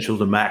the potential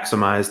to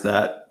maximize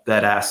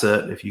that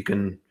asset if you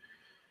can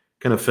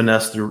kind of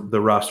finesse the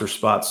roster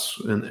spots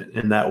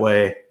in that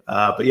way.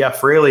 But yeah,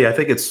 Fraley, I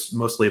think it's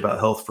mostly about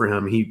health for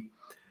him. He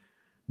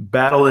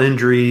battled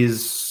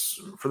injuries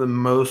for the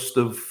most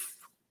of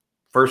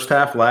first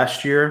half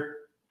last year,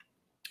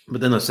 but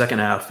then the second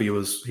half he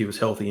was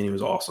healthy and he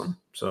was awesome.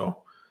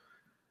 So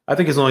I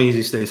think as long as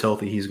he stays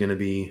healthy, he's going to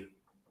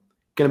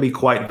be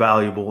quite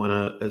valuable in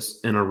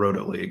a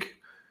Roto league.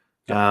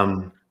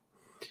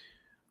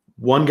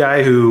 One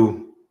guy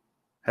who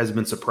has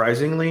been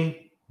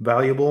surprisingly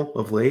valuable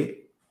of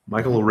late,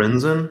 Michael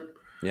Lorenzen.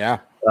 Yeah.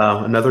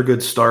 Another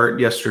good start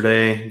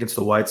yesterday against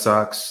the White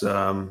Sox.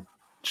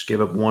 Just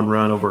gave up 1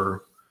 run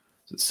over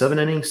 7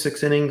 innings,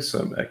 6 innings.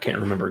 I can't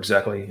remember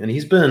exactly. And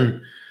he's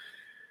been,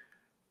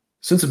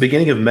 since the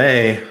beginning of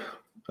May,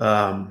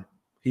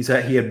 he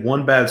had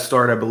 1 bad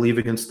start, I believe,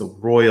 against the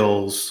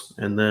Royals,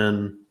 and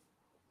then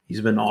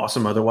he's been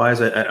awesome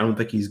otherwise. I don't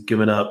think he's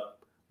given up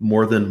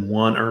more than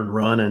 1 earned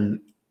run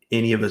in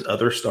any of his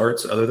other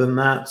starts other than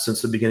that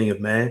since the beginning of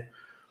May.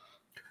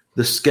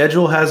 The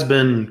schedule has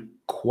been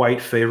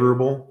quite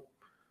favorable.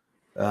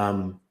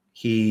 I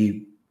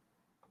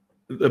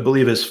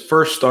believe his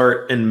first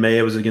start in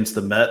May was against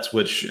the Mets,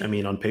 which, I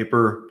mean, on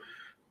paper,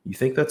 you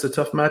think that's a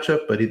tough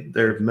matchup, but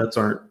their Mets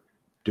aren't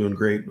doing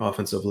great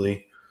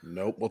offensively.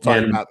 Nope. We'll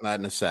talk about that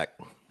in a sec.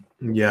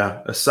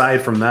 Yeah.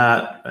 Aside from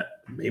that,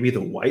 maybe the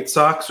White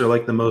Sox are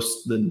like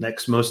the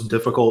next most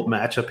difficult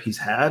matchup he's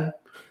had.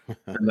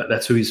 And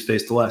that's who he's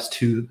faced his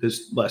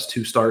last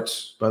two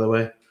starts, by the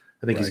way.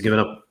 I think he's given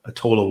up a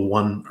total of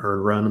 1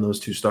 earned run in those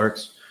 2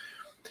 starts.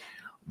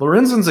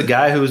 Lorenzen's a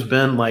guy who's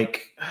been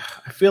like,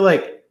 I feel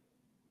like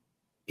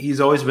he's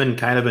always been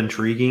kind of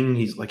intriguing.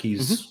 He's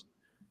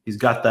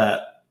got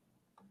that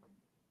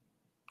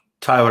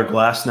Tyler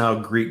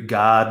Glasnow Greek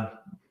god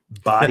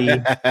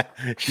body,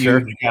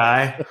 huge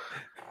guy.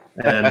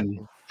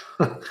 And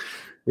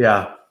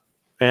yeah.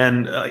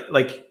 And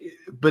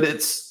but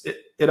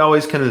it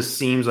always kind of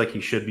seems like he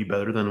should be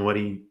better than what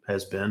he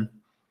has been.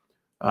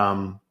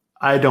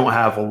 I don't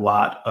have a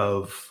lot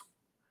of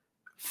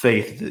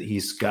faith that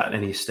he's got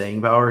any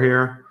staying power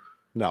here.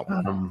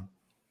 No.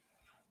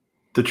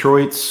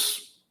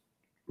 Detroit's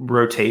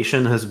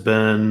rotation has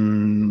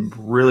been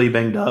really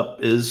banged up.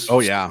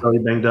 Really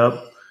banged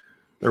up.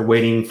 They're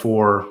waiting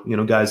for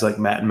guys like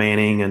Matt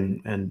Manning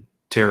and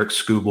Tarek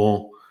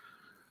Skubal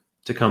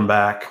to come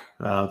back.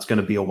 It's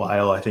going to be a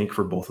while, I think,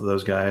 for both of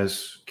those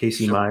guys.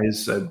 Casey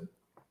Mize, I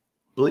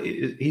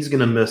believe he's going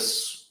to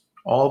miss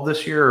all of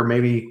this year, or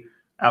maybe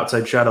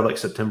outside shot of like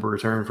September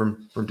return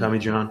from Tommy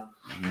John.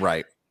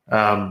 Right.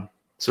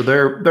 So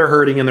they're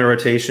hurting in their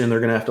rotation. They're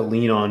going to have to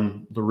lean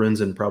on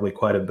Lorenzen probably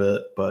quite a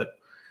bit, but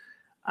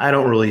I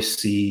don't really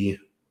see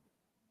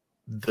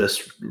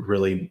this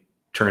really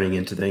turning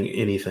into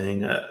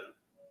anything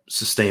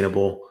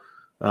sustainable.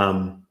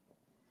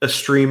 A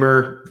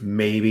streamer,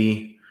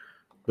 maybe,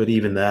 but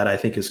even that I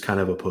think is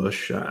kind of a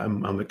push.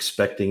 I'm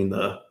expecting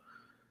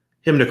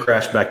him to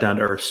crash back down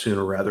to earth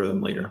sooner rather than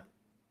later.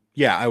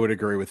 Yeah, I would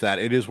agree with that.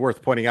 It is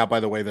worth pointing out, by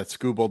the way, that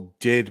Skubal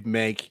did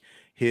make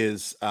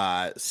his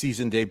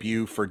season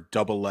debut for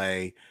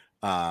Double-A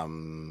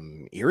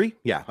Erie.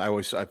 Yeah,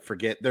 I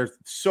forget. There's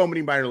so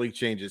many minor league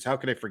changes. How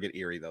can I forget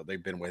Erie, though?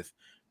 They've been with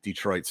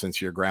Detroit since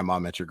your grandma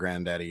met your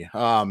granddaddy.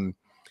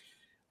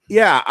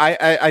 Yeah,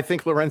 I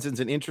think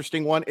Lorenzen's an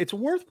interesting one. It's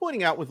worth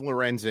pointing out with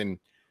Lorenzen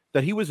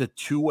that he was a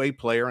 2-way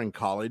player in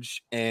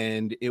college,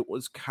 and it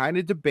was kind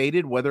of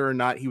debated whether or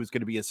not he was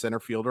going to be a center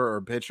fielder or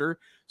a pitcher.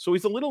 So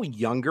he's a little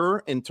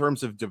younger in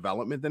terms of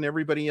development than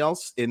everybody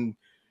else. And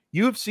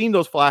you have seen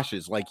those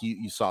flashes. Like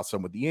you saw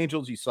some with the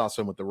Angels, you saw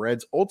some with the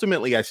Reds.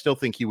 Ultimately, I still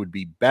think he would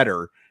be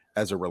better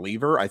as a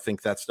reliever. I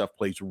think that stuff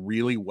plays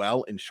really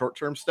well in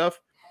short-term stuff.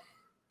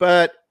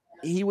 But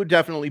he would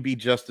definitely be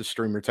just a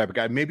streamer type of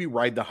guy. Maybe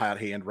ride the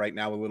hot hand right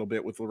now a little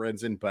bit with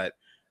Lorenzen, but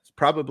it's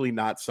probably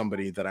not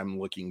somebody that I'm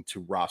looking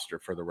to roster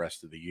for the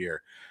rest of the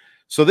year.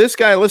 So this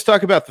guy, let's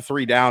talk about the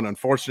 3 down.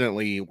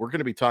 Unfortunately, we're going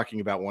to be talking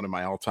about one of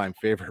my all-time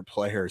favorite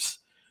players.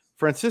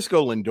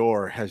 Francisco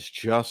Lindor has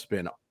just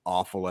been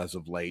awful as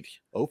of late.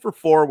 0 for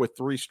 4 with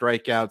 3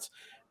 strikeouts,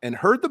 and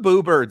heard the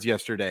boo birds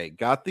yesterday.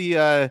 Got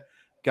the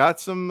got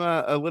some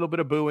a little bit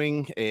of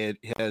booing. It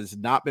has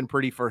not been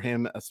pretty for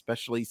him,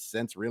 especially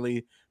since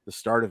really the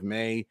start of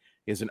May.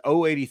 He has an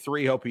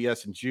 083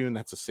 OPS in June.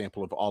 That's a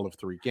sample of all of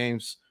 3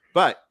 games,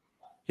 but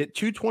hit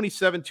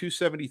 227,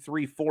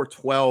 273,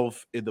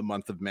 412 in the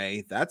month of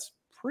May. That's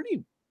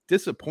pretty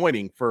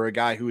disappointing for a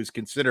guy who is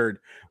considered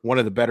one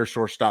of the better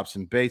shortstops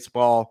in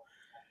baseball.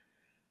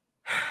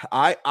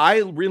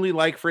 I really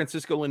like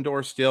Francisco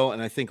Lindor still,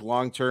 and I think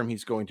long-term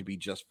he's going to be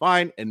just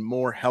fine and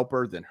more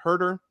helper than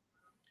hurter.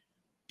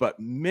 But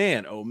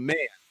man, oh man,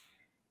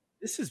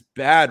 this is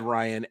bad,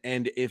 Ryan.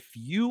 And if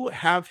you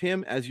have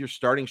him as your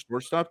starting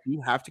shortstop,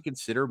 you have to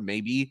consider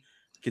maybe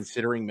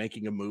considering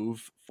making a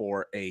move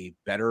for a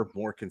better,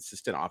 more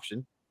consistent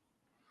option.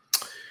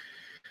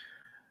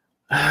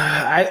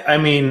 I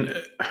mean,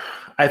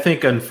 I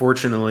think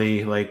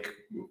unfortunately, like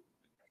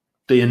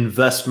the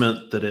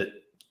investment that it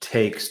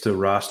takes to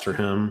roster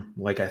him,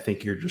 like I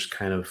think you're just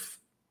kind of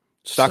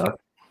stuck.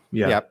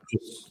 Yeah, yep.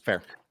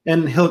 Fair.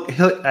 And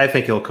I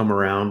think he'll come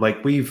around.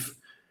 Like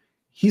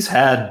he's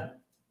had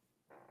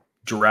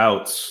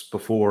droughts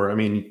before. I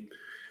mean,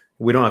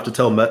 we don't have to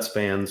tell Mets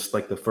fans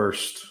like the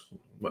first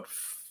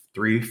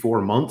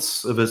 3-4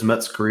 months of his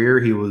Mets career,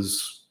 he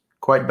was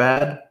quite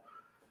bad.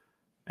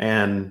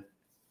 And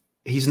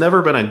he's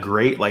never been a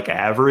great, like,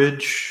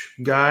 average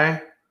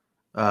guy.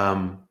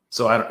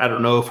 So I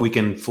don't know if we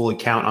can fully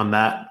count on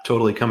that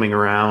totally coming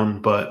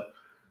around, but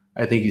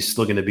I think he's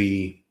still going to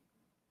be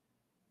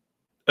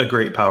a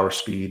great power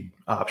speed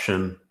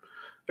option.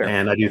 Fair.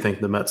 And I do think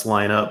the Mets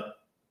lineup,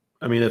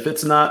 I mean, if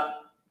it's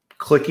not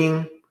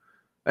clicking,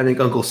 I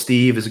think Uncle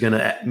Steve is going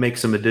to make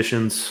some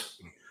additions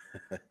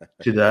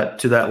to that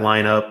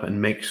lineup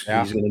and he's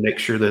going to make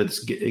sure that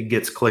it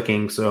gets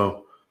clicking.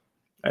 So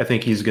I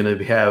think he's going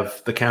to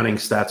have the counting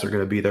stats are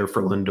going to be there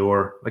for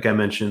Lindor. Like I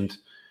mentioned,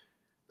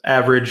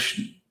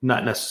 average,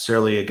 not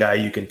necessarily a guy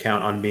you can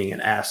count on being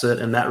an asset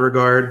in that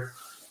regard.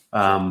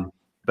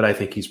 But I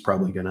think he's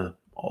probably going to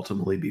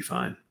ultimately be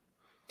fine.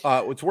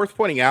 What's worth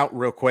pointing out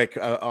real quick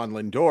on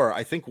Lindor,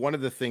 I think one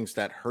of the things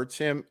that hurts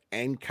him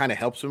and kind of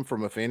helps him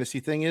from a fantasy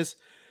thing is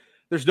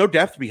there's no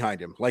depth behind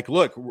him. Like,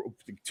 look,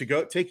 to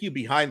go take you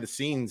behind the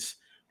scenes,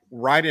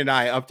 Ryan and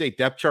I update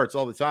depth charts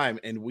all the time,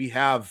 and we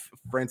have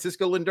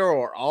Francisco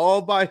Lindor all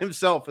by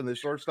himself in the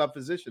shortstop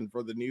position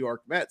for the New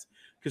York Mets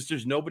because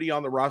there's nobody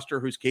on the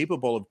roster who's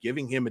capable of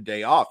giving him a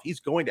day off.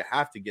 He's going to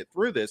have to get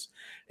through this.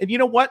 And you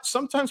know what?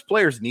 Sometimes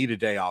players need a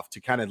day off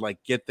to kind of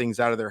like get things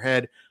out of their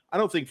head. I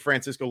don't think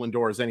Francisco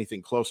Lindor is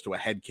anything close to a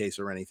head case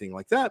or anything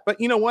like that. But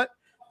you know what?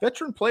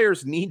 Veteran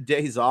players need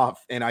days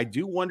off. And I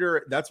do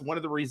wonder, that's one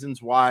of the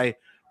reasons why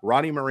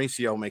Ronnie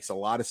Mauricio makes a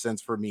lot of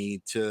sense for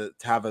me to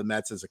have a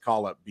Mets as a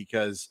call-up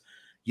because,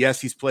 yes,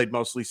 he's played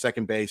mostly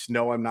second base.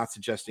 No, I'm not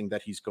suggesting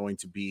that he's going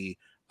to be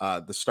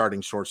the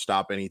starting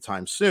shortstop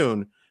anytime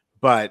soon.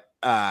 But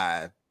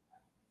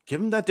give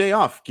him that day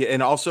off.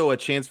 And also a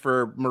chance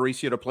for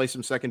Mauricio to play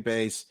some second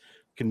base,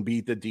 can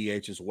beat the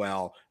DH as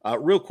well.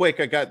 Real quick,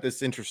 I got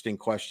this interesting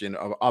question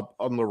up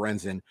on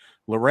Lorenzen.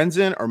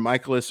 Lorenzen or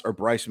Michaelis or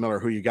Bryce Miller,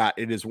 who you got?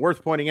 It is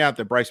worth pointing out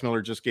that Bryce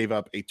Miller just gave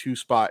up a 2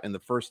 spot in the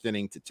first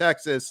inning to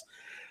Texas.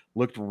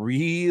 Looked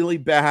really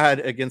bad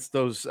against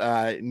those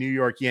New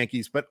York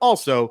Yankees, but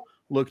also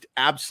looked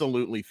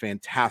absolutely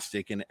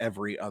fantastic in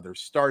every other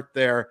start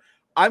there.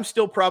 I'm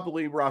still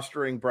probably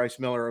rostering Bryce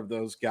Miller of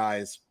those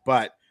guys,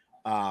 but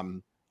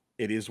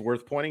it is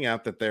worth pointing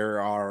out that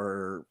there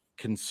are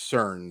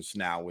concerns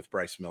now with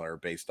Bryce Miller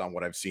based on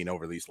what I've seen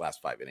over these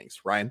last 5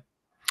 innings. Ryan?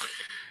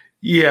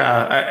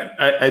 Yeah,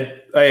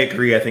 I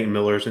agree. I think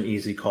Miller's an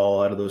easy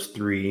call out of those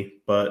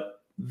 3,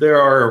 but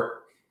there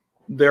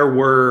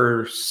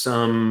were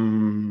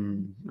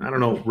some, I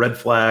don't know, red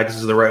flags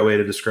is the right way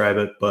to describe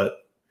it, but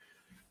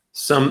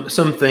some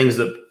things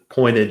that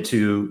pointed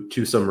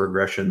to some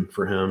regression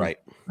for him. Right.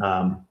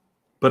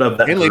 But of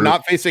that mainly group,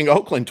 not facing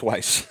Oakland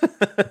twice.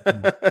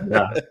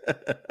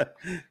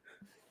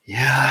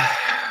 Yeah.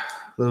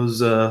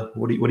 Those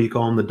what do you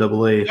call them? The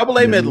double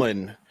A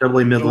Midland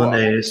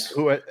A's.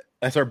 Who,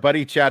 as our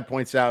buddy Chad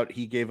points out,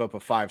 he gave up a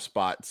 5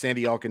 spot.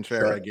 Sandy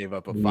Alcantara gave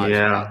up a 5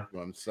 spot to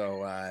him.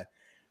 So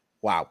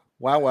wow.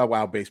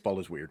 Baseball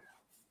is weird.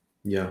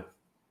 Yeah.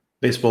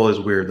 Baseball is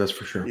weird, that's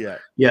for sure.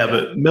 Yeah.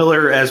 But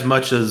Miller, as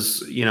much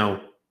as, you know,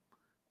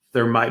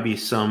 there might be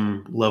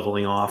some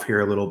leveling off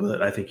here a little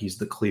bit, I think he's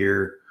the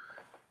clear,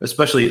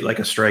 especially like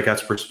a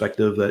strikeouts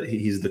perspective, that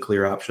he's the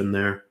clear option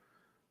there.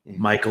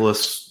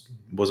 Michaelis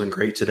wasn't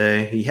great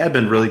today. He had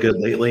been really good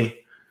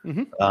lately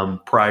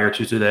prior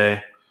to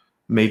today.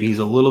 Maybe he's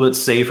a little bit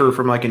safer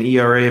from like an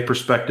ERA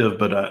perspective,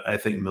 but I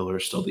think Miller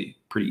is still the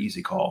pretty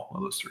easy call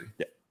of those 3.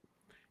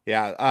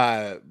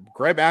 Yeah.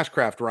 Greg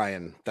Ashcraft,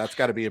 Ryan, that's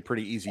got to be a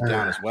pretty easy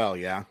down as well.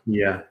 Yeah.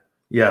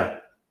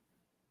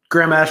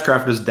 Graham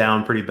Ashcraft is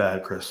down pretty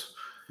bad, Chris.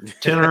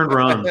 10 earned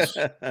runs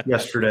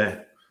yesterday.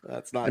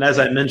 That's not. And as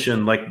I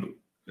mentioned, like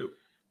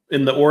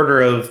in the order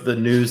of the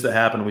news that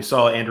happened, we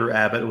saw Andrew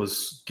Abbott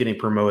was getting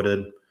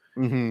promoted.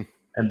 Mm-hmm.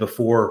 And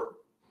before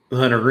the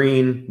Hunter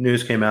Green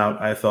news came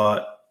out, I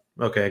thought,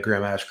 okay,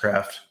 Graham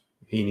Ashcraft,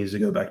 he needs to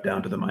go back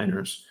down to the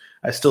minors.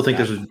 I still think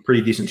Yeah. there's a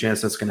pretty decent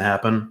chance that's going to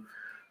happen.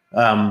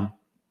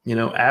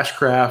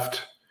 Ashcraft,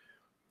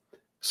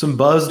 some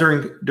buzz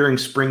during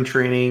spring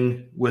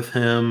training with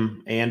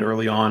him, and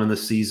early on in the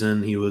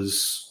season, he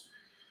was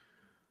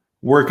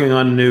working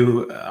on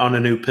a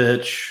new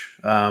pitch,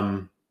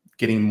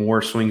 getting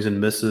more swings and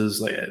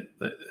misses. Like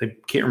I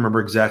can't remember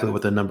exactly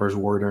what the numbers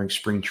were during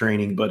spring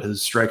training, but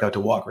his strikeout to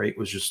walk rate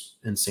was just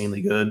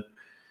insanely good.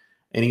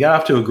 And he got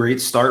off to a great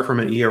start from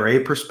an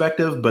ERA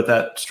perspective, but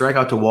that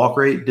strikeout to walk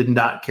rate did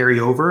not carry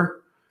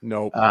over.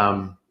 Nope.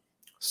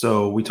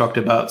 So we talked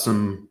about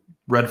some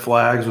red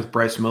flags with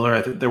Bryce Miller.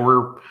 I think there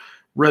were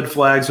red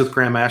flags with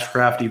Graham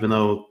Ashcraft, even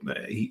though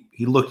he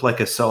looked like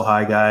a sell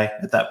high guy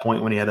at that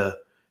point when he had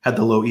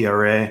the low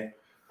ERA.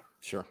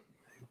 Sure.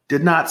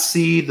 Did not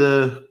see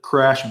the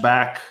crash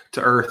back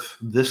to earth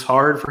this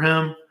hard for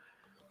him.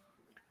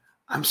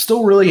 I'm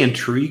still really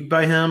intrigued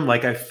by him.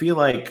 Like, I feel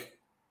like,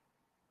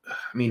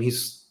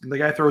 he's the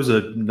guy throws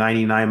a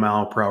 99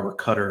 mile per hour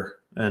cutter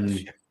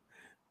and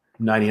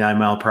 99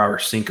 mile per hour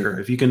sinker.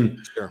 If you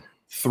can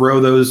throw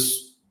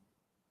those,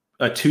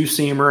 a two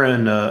seamer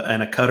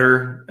and a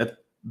cutter at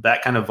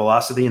that kind of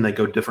velocity, and they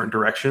go different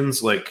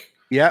directions, like,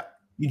 yeah,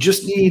 you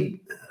just need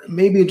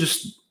maybe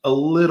just a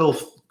little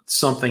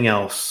something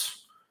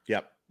else.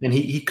 Yep. And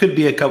he could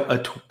be a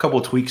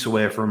couple tweaks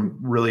away from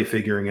really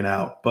figuring it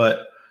out.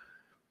 But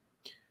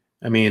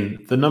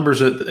the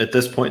numbers at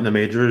this point in the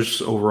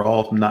majors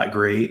overall, not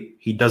great.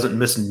 He doesn't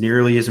miss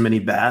nearly as many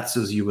bats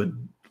as you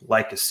would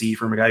like to see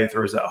from a guy who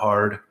throws that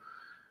hard.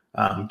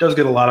 He does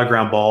get a lot of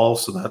ground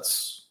balls, so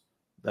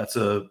that's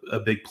a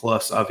big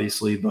plus,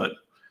 obviously. But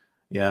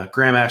yeah,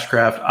 Graham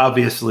Ashcraft,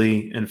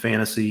 obviously in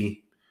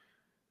fantasy,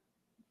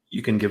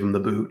 you can give him the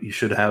boot. You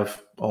should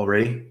have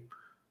already.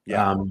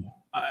 Yeah.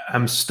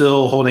 I'm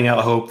still holding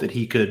out hope that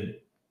he could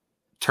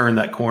turn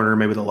that corner.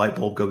 Maybe the light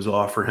bulb goes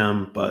off for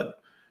him,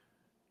 but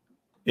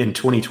in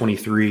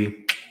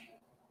 2023,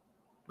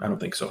 I don't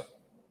think so.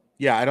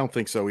 Yeah, I don't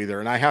think so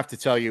either. And I have to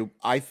tell you,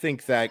 I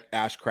think that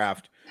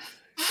Ashcraft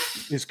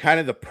is kind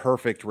of the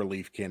perfect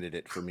relief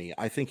candidate for me.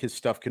 I think his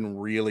stuff can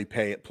really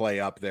play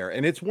up there.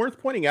 And it's worth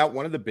pointing out,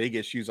 one of the big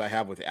issues I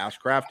have with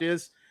Ashcraft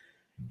is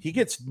he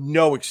gets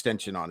no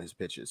extension on his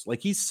pitches.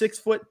 Like, he's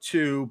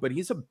 6'2", but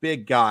he's a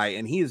big guy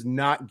and he is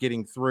not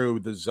getting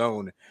through the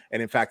zone.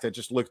 And in fact, I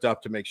just looked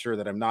up to make sure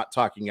that I'm not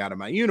talking out of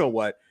my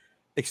you-know-what.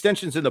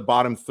 Extensions in the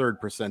bottom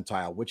third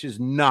percentile, which is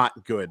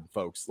not good,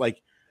 folks.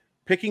 Like,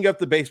 picking up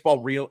the baseball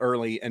real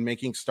early and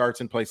making starts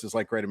in places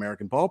like Great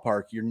American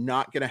Ballpark, you're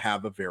not going to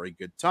have a very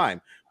good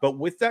time. But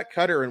with that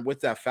cutter and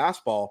with that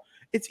fastball,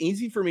 it's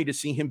easy for me to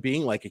see him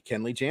being like a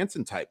Kenley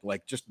Jansen type.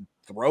 Like, just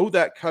throw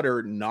that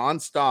cutter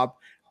nonstop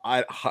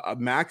at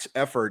max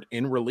effort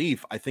in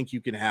relief. I think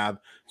you can have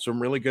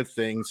some really good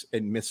things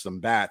and miss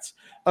some bats.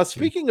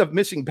 Speaking of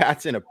missing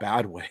bats in a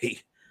bad way,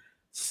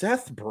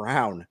 Seth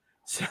Brown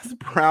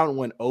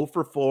went 0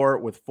 for 4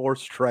 with 4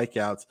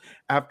 strikeouts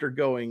after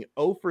going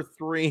 0 for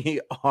 3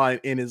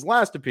 in his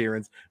last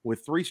appearance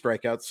with 3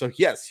 strikeouts. So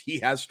yes, he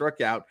has struck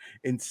out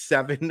in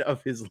 7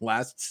 of his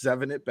last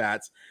 7 at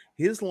bats.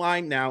 His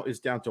line now is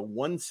down to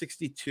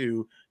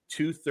 162,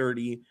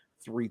 230,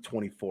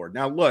 324.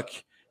 Now look,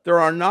 there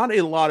are not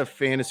a lot of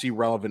fantasy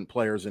relevant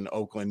players in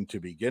Oakland to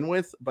begin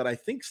with, but I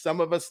think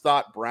some of us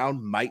thought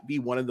Brown might be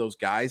one of those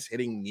guys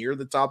hitting near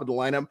the top of the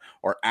lineup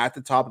or at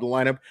the top of the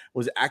lineup.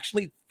 Was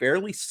actually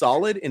fairly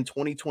solid in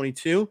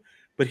 2022,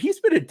 but he's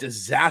been a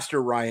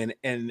disaster, Ryan,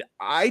 and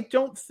I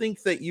don't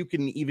think that you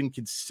can even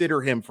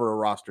consider him for a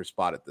roster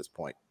spot at this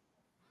point.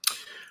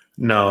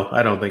 No,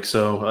 I don't think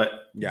so.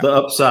 The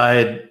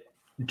upside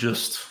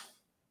just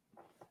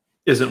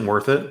isn't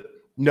worth it.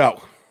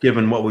 No.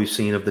 Given what we've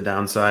seen of the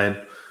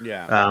downside.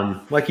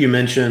 Yeah. Like you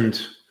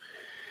mentioned,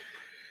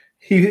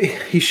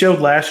 he showed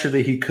last year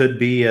that he could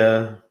be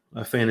a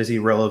fantasy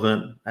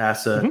relevant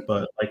asset,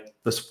 but like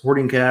the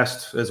supporting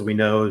cast, as we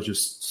know, is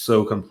just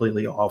so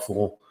completely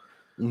awful.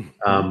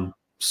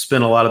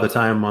 Spent a lot of the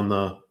time on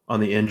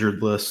the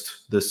injured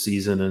list this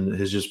season and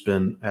has just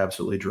been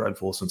absolutely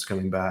dreadful since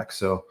coming back.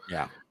 So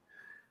yeah,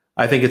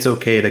 I think it's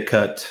okay to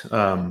cut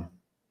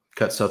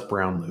Seth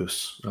Brown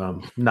loose.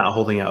 Not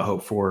holding out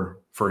hope for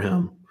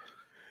him.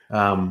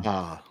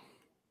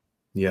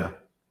 Yeah.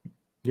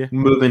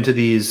 Move into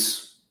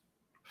these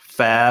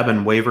FAAB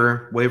and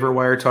waiver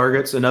wire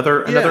targets.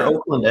 Another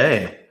Oakland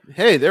A.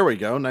 Hey, there we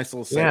go. Nice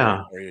little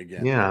segue for you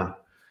again. Yeah.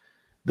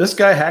 This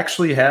guy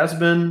actually has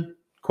been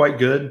quite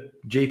good.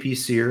 JP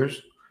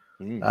Sears.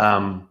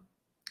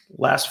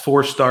 Last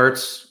 4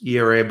 starts,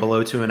 ERA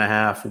below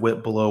 2.5,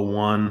 WHIP below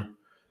 1.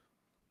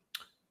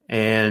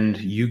 And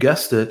you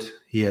guessed it,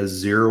 he has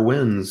 0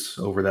 wins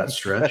over that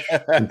stretch.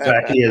 In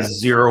fact, he has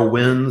 0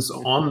 wins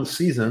on the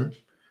season.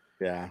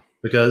 Yeah.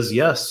 Because,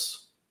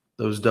 yes,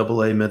 those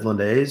AA Midland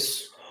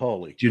A's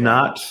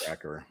not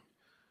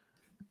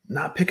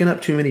picking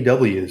up too many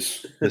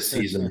W's this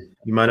season.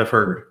 You might have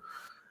heard.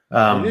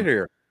 And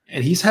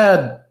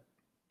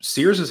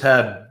Sears has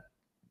had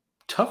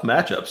tough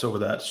matchups over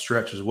that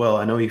stretch as well.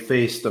 I know he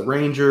faced the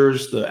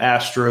Rangers, the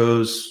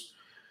Astros,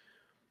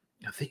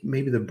 I think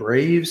maybe the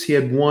Braves. He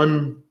had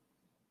one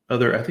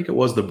other. I think it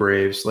was the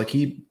Braves. Like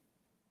he's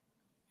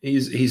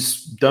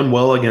done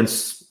well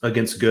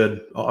against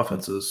good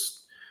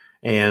offenses,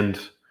 and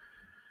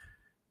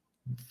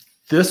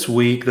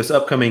this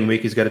upcoming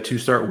week, he's got a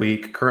 2-start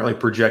week. Currently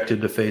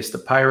projected to face the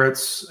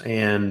Pirates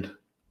and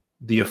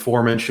the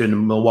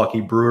aforementioned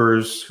Milwaukee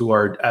Brewers, who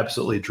are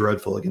absolutely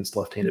dreadful against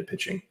left-handed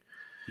pitching.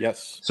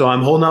 Yes. So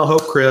I'm holding out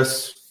hope,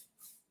 Chris.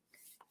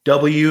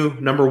 W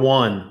number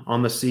 1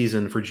 on the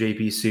season for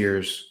JP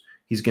Sears.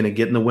 He's going to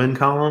get in the win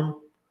column.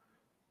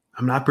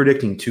 I'm not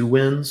predicting 2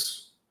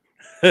 wins.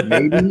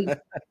 Maybe.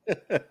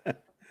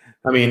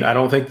 I mean, I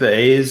don't think the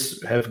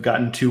A's have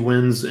gotten 2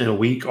 wins in a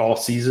week all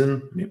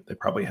season. I mean, they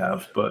probably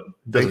have, but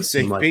it doesn't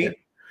seem like it.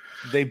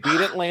 They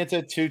beat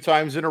Atlanta 2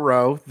 times in a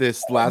row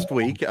this last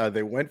week.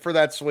 They went for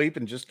that sweep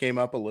and just came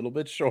up a little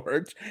bit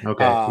short.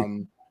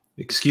 Okay.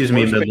 Excuse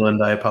me,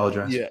 Midland. I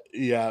apologize.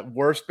 Yeah.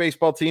 Worst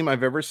baseball team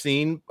I've ever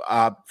seen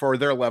for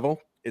their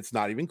level. It's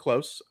not even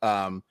close.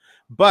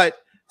 But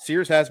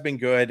Sears has been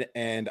good,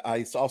 and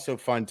it's also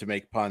fun to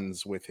make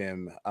puns with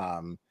him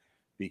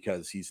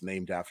because he's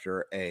named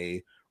after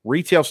a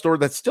retail store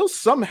that still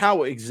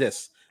somehow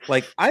exists.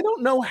 Like, I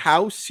don't know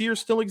how Sears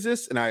still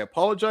exists, and I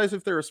apologize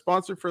if they're a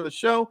sponsor for the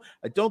show.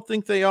 I don't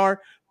think they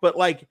are, but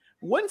like,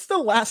 when's the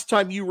last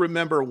time you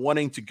remember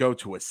wanting to go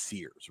to a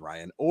Sears,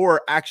 Ryan,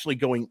 or actually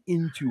going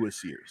into a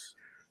Sears?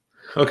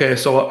 Okay,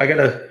 so I got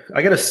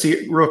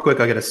a real quick.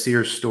 I got a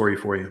Sears story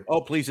for you.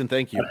 Oh, please and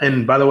thank you.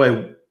 And by the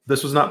way,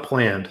 this was not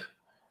planned.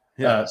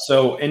 Yeah.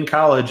 So in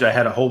college, I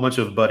had a whole bunch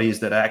of buddies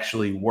that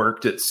actually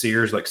worked at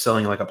Sears, like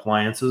selling like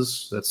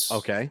appliances. That's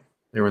okay.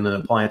 They were in the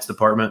appliance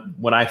department.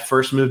 When I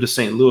first moved to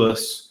St.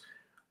 Louis,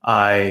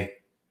 I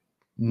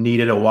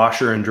needed a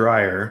washer and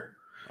dryer.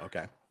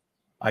 Okay.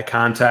 I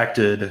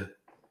contacted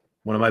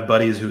one of my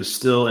buddies who was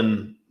still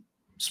in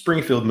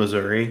Springfield,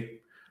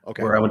 Missouri,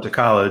 where I went to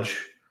college,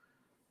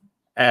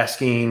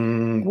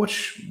 asking what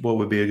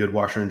would be a good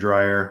washer and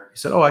dryer. He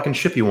said, "Oh, I can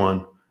ship you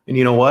one." And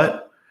you know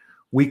what?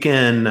 We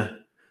can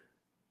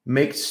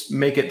make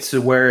it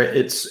to where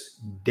it's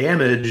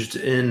damaged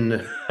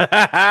in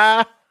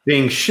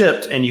being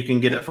shipped, and you can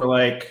get it for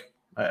like,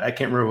 I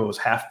can't remember if it was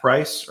half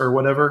price or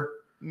whatever.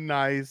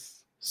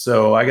 Nice.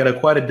 So I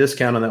got quite a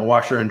discount on that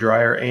washer and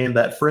dryer, and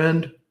that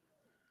friend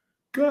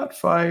got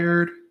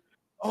fired.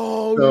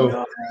 Oh,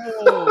 no.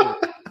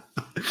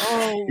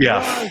 Oh, yeah.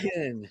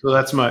 Ryan. So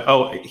that's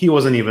he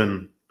wasn't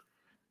even,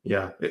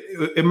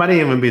 it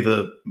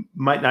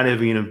might not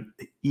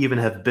even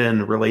have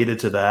been related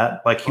to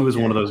that. Like he was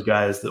one of those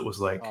guys that was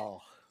like,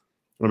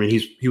 I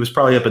mean, he was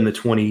probably up in the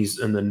 20s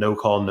in the no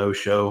call, no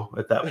show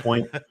at that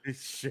point.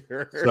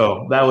 Sure.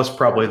 So that was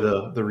probably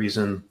the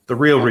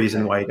real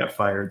reason why he got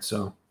fired.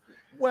 So,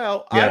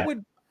 well, I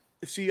would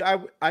see,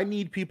 I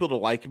need people to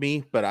like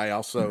me, but I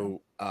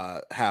also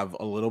have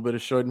a little bit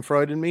of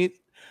schadenfreude in me.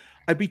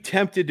 I'd be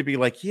tempted to be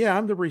like, yeah,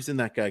 I'm the reason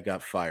that guy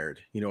got fired.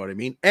 You know what I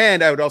mean?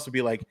 And I would also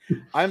be like,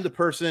 I'm the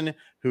person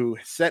who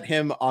set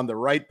him on the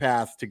right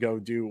path to go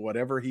do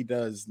whatever he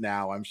does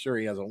now. I'm sure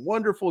he has a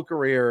wonderful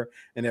career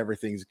and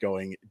everything's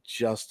going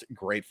just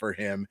great for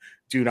him.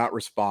 Do not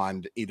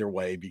respond either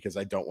way because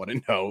I don't want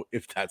to know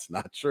if that's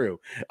not true.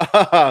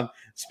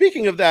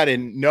 Speaking of that,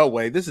 in no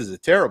way, this is a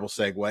terrible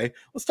segue.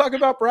 Let's talk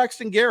about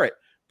Braxton Garrett.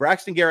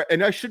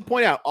 And I should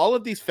point out, all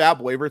of these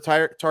FAAB waiver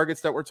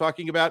targets that we're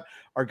talking about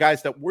are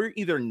guys that we're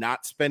either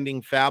not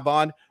spending FAAB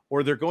on,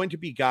 or they're going to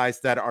be guys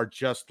that are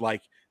just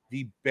like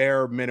the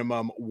bare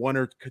minimum $1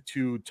 or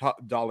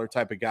 $2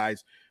 type of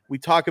guys. We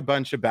talk a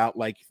bunch about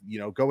like,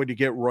 going to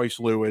get Royce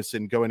Lewis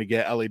and going to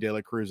get Ellie De La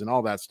Cruz and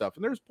all that stuff.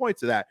 And there's points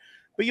to that.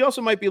 But you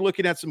also might be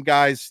looking at some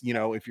guys,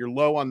 if you're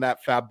low on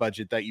that FAAB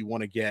budget that you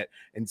want to get,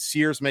 and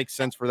Sears makes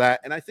sense for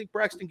that. And I think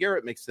Braxton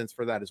Garrett makes sense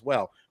for that as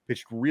well.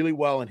 Pitched really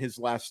well in his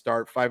last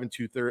start, 5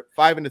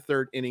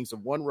 1/3 innings of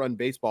 1-run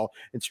baseball,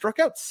 and struck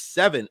out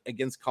 7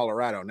 against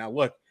Colorado. Now,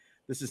 look,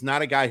 this is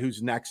not a guy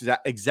who's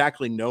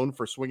exactly known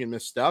for swing and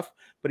miss stuff,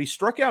 but he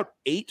struck out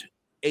 8,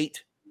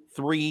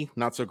 3,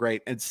 not so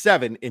great, and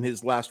 7 in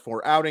his last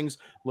 4 outings,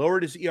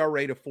 lowered his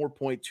ERA to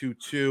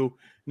 4.22.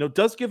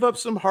 Does give up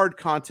some hard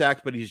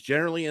contact, but he's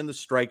generally in the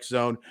strike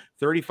zone.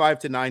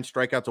 35-9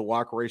 strikeout to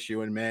walk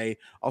ratio in May.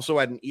 Also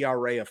had an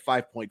ERA of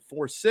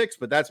 5.46,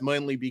 but that's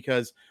mainly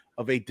because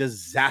of a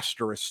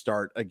disastrous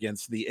start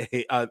against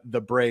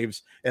the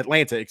Braves,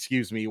 Atlanta,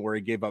 where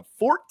he gave up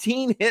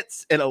 14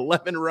 hits and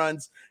 11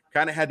 runs.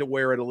 Kind of had to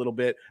wear it a little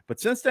bit, but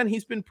since then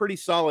he's been pretty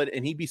solid,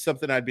 and he'd be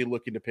something I'd be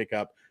looking to pick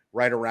up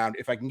right around.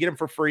 If I can get him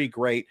for free,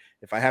 great.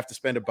 If I have to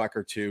spend $1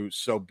 or $2,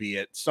 so be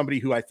it. Somebody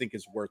who I think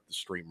is worth the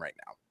stream right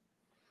now.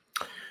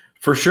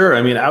 For sure.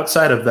 I mean,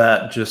 outside of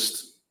that,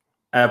 just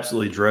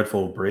absolutely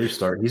dreadful Brave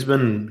start. He's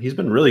been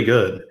really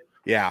good.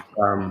 Yeah.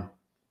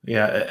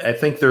 I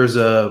think there's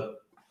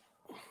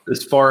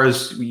as far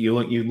as you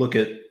look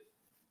at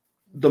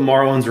the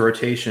Marlins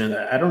rotation,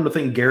 I don't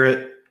think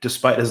Garrett,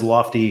 despite his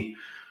lofty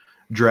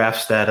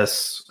draft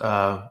status,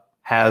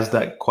 has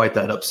quite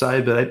that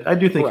upside, but I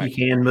do think he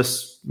can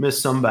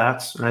miss some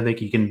bats, and I think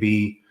he can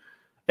be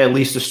at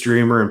least a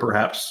streamer and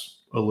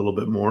perhaps a little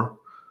bit more.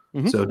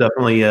 So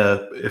definitely,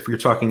 if you're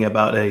talking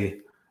about a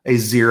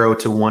 $0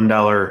 to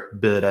 $1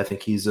 bid, I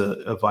think he's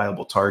a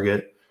viable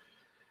target.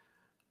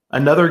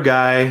 Another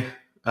guy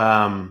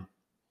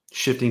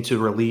shifting to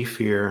relief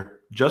here.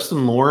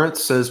 Justin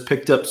Lawrence has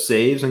picked up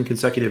saves in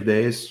consecutive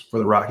days for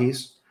the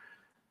Rockies.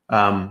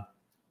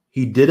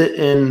 He did it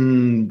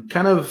in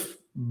kind of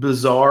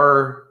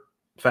bizarre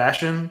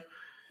fashion.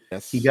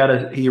 Yes.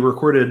 He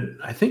recorded,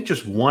 I think,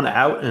 just one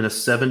out in a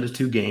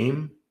 7-2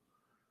 game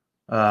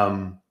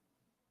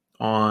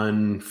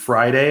on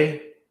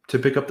Friday to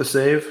pick up the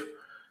save.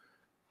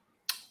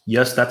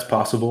 Yes, that's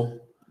possible.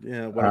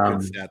 Yeah, what a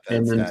good stat that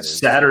and then stat is.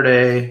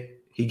 Saturday,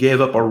 he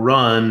gave up a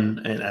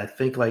run and I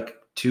think like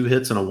 2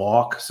 hits and a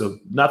walk. So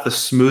not the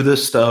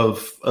smoothest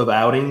of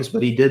outings,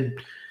 but he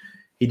did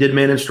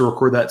manage to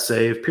record that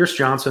save. Pierce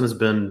Johnson has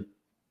been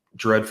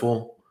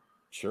dreadful.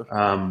 Sure.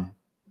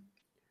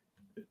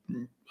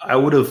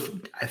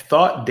 I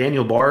thought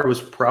Daniel Bard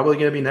was probably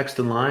going to be next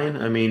in line.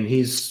 I mean,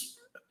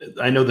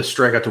 I know the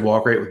strikeout to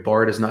walk rate with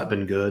Bard has not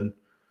been good.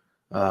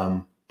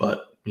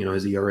 But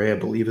his ERA, I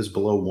believe, is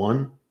below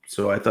 1.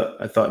 So I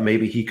thought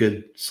maybe he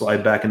could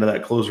slide back into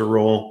that closer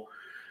role.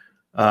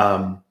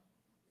 I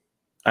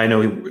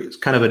know it's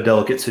kind of a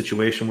delicate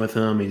situation with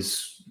him.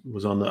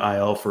 Was on the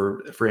IL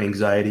for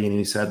anxiety, and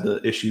he's had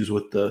the issues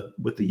with the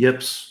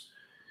yips.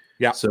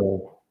 Yeah.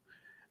 So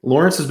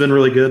Lawrence has been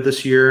really good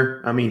this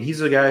year. I mean,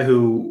 he's a guy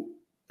who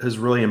has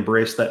really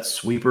embraced that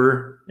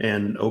sweeper.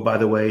 And oh, by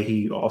the way,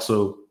 he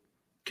also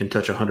can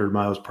touch 100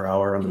 miles per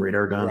hour on the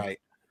radar gun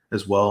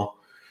as well.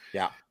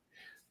 Yeah.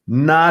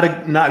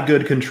 Not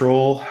good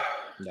control.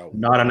 No.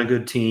 Not on a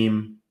good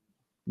team.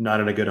 Not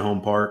in a good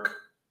home park.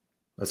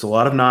 That's a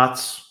lot of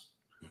knots.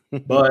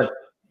 But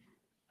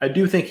I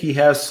do think he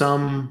has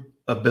some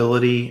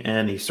ability,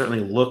 and he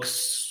certainly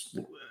looks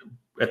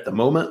at the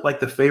moment like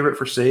the favorite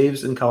for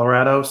saves in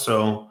Colorado.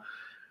 So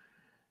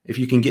if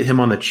you can get him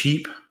on the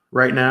cheap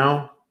right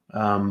now,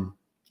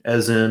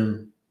 as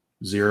in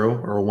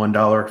 $0 or a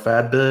 $1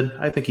 FAAB bid,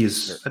 I think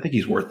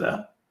he's worth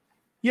that.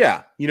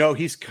 Yeah,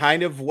 he's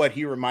kind of what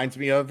he reminds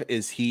me of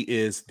is he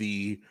is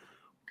the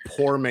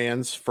poor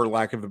man's, for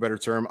lack of a better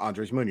term,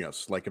 Andres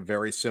Munoz, like a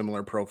very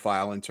similar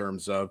profile in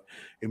terms of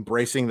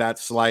embracing that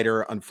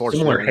slider.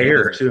 Unfortunately, similar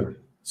hair too.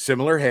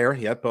 Similar hair.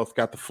 Yeah, both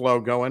got the flow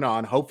going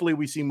on. Hopefully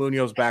we see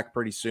Munoz back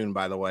pretty soon,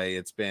 by the way.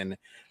 It's been,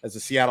 as a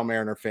Seattle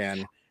Mariner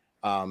fan,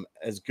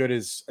 as good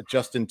as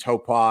Justin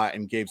Topa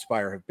and Gabe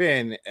Spire have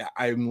been,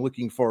 I'm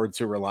looking forward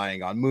to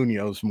relying on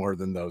Munoz more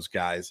than those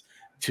guys,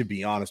 to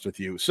be honest with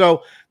you.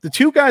 So the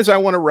two guys I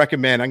want to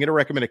recommend, I'm going to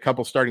recommend a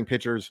couple starting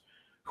pitchers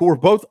who were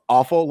both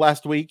awful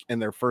last week in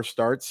their first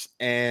starts.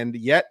 And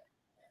yet,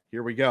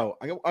 here we go.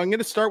 I'm going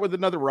to start with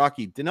another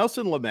Rocky,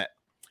 Dinelson Lamet.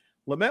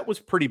 Lamet was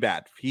pretty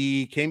bad.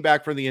 He came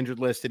back from the injured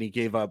list and he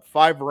gave up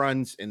 5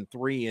 runs in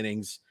 3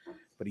 innings,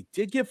 but he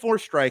did get 4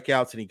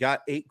 strikeouts and he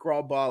got 8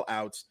 ground ball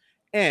outs.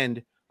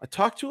 And I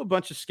talked to a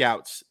bunch of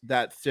scouts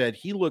that said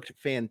he looked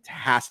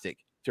fantastic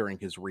during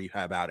his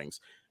rehab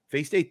outings.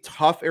 Faced a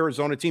tough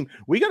Arizona team.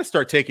 We got to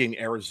start taking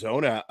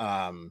Arizona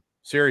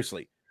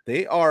seriously.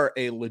 They are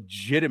a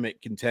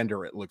legitimate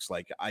contender, it looks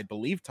like. I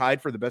believe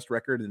tied for the best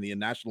record in the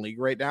National League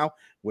right now,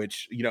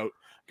 which,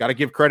 got to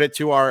give credit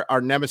to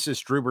our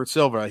nemesis, Drubert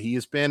Silva. He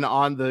has been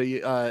on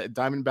the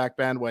Diamondback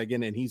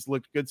bandwagon, and he's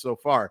looked good so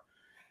far.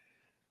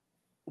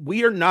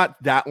 We are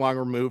not that long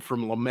removed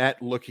from Lamet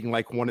looking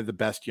like one of the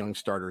best young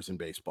starters in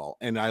baseball.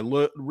 And I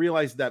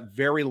realized that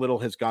very little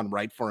has gone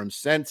right for him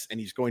since, and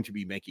he's going to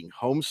be making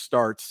home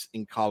starts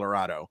in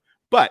Colorado.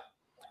 But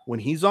when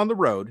he's on the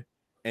road,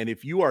 and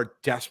if you are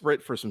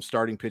desperate for some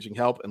starting pitching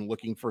help and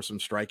looking for some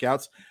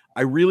strikeouts,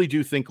 I really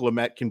do think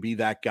Lamet can be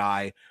that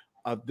guy.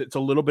 It's a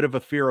little bit of a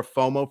fear of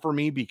FOMO for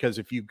me, because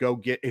if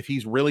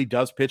he really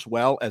does pitch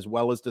well as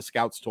the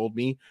scouts told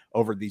me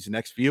over these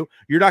next few,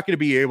 you're not going to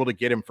be able to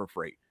get him for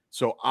free.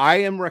 So I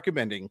am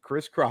recommending,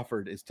 Chris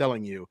Crawford is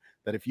telling you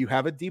that if you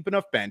have a deep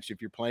enough bench, if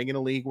you're playing in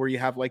a league where you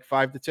have like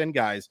 5 to 10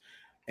 guys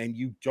and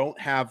you don't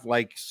have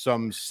like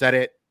some set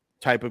it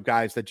type of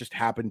guys that just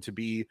happen to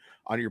be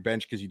on your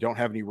bench because you don't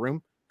have any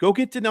room, go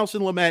get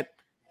Dinelson Lamet.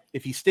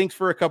 If he stinks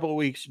for a couple of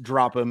weeks,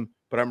 drop him,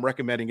 but I'm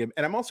recommending him.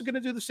 And I'm also going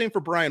to do the same for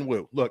Brian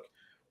Wu. Look,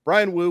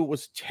 Brian Wu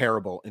was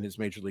terrible in his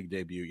major league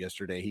debut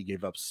yesterday. He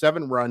gave up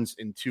 7 runs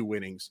in 2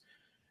 innings.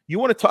 You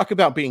want to talk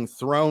about being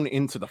thrown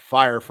into the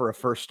fire for a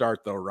first start,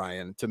 though,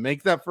 Ryan, to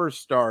make that first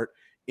start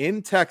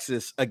in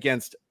Texas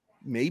against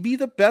maybe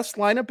the best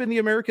lineup in the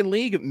American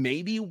League,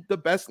 maybe the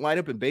best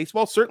lineup in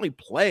baseball, certainly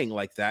playing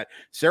like that.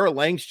 Sarah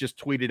Langs just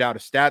tweeted out a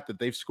stat that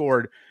they've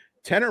scored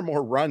 10 or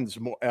more runs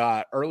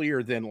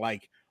earlier than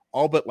like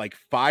all but like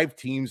 5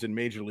 teams in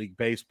Major League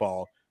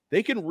Baseball.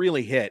 They can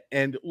really hit.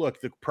 And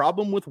look, the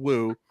problem with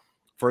Wu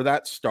for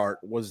that start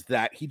was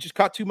that he just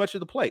caught too much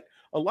of the plate.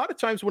 A lot of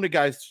times when a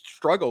guy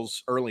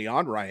struggles early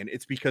on, Ryan,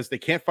 it's because they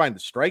can't find the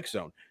strike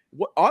zone.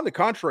 On the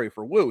contrary,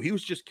 for Wu, he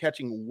was just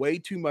catching way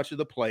too much of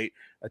the plate,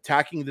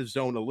 attacking the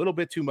zone a little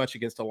bit too much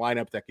against a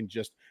lineup that can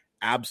just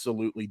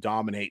absolutely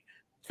dominate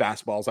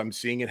fastballs. I'm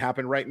seeing it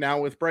happen right now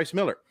with Bryce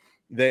Miller.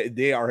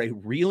 They are a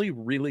really,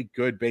 really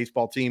good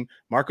baseball team.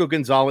 Marco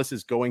Gonzalez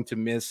is going to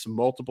miss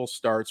multiple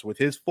starts with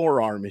his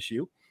forearm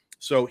issue.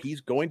 So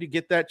he's going to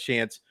get that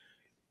chance.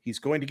 He's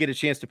going to get a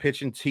chance to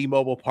pitch in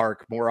T-Mobile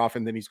Park more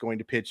often than he's going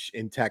to pitch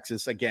in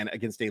Texas, again,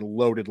 against a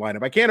loaded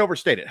lineup. I can't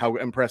overstate it, how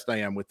impressed I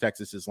am with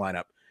Texas's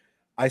lineup.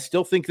 I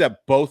still think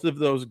that both of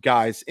those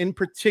guys, in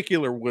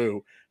particular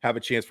Woo, have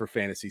a chance for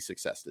fantasy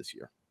success this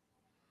year.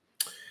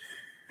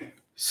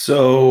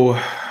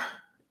 So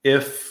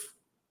if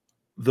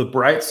the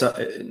bright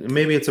side,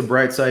 maybe it's a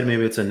bright side,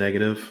 maybe it's a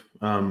negative.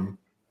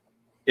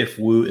 If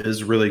Woo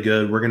is really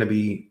good, we're going to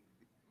be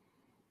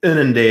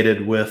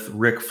inundated with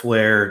Ric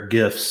Flair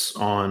gifs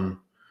on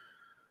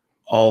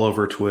all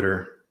over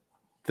Twitter.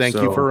 Thank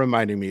you for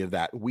reminding me of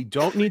that. We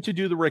don't need to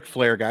do the Ric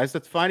Flair, guys.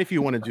 That's fine if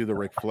you want to do the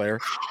Ric Flair.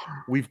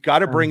 We've got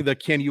to bring the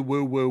Can You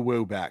Woo Woo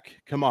Woo back.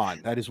 Come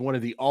on. That is one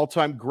of the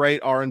all-time great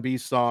R&B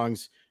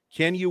songs.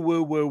 Can you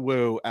woo woo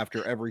woo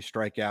after every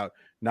strikeout?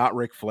 Not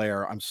Ric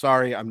Flair. I'm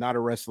sorry. I'm not a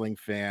wrestling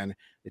fan.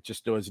 It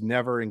just was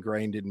never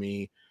ingrained in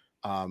me.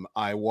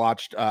 I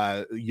watched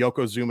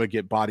Yokozuna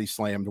get body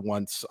slammed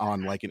once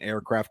on like an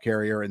aircraft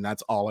carrier, and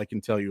that's all I can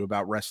tell you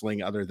about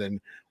wrestling other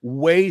than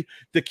this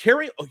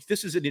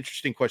is an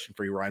interesting question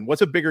for you, Ryan.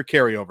 What's a bigger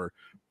carryover,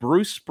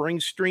 Bruce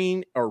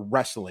Springsteen or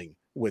wrestling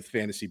with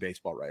fantasy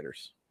baseball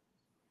writers?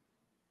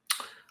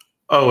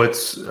 Oh,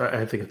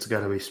 I think it's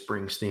got to be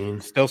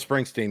Springsteen. Still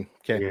Springsteen.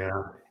 Okay. Yeah.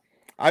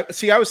 I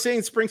was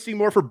saying Springsteen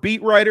more for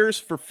beat writers.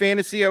 For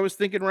fantasy, I was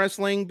thinking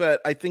wrestling, but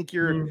I think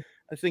you're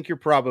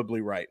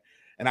probably right.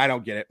 And I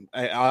don't get it.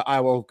 I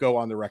will go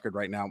on the record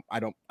right now. I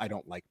don't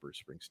like Bruce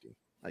Springsteen.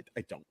 I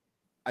don't.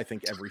 I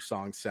think every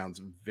song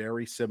sounds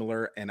very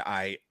similar, and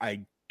I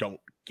don't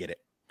get it.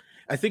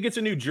 I think it's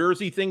a New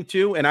Jersey thing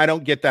too, and I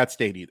don't get that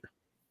state either.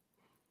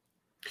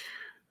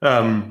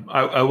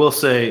 I will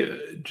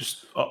say,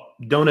 just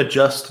don't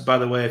adjust, by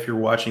the way, if you're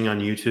watching on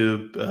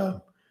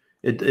YouTube.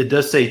 It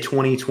does say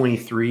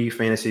 2023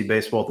 fantasy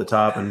baseball at the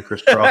top, and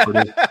Chris Crawford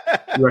is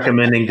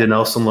recommending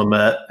Dinelson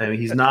Lamet. I mean,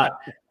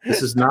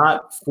 this is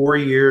not 4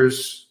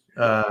 years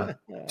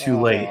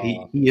too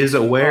late. He is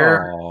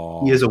aware.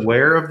 He is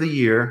aware of the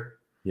year.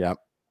 Yep.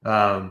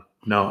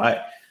 No,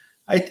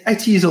 I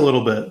tease a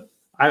little bit.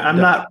 I'm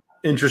not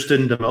interested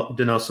in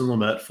Dinelson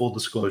Lamet, full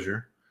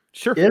disclosure.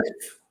 Sure.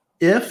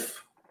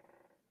 If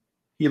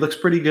he looks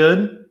pretty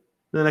good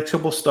the next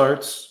couple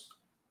starts,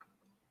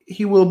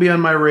 he will be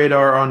on my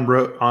radar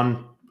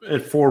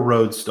at 4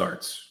 road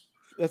starts.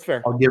 That's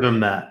fair. I'll give him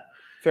that.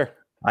 Fair.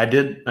 I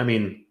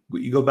mean,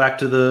 you go back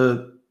to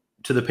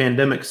the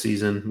pandemic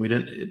season.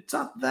 It's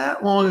not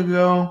that long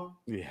ago.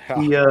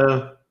 Yeah. He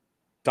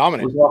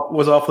dominant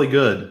was awfully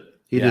good.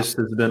 He just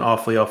has been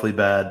awfully, awfully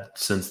bad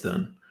since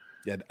then.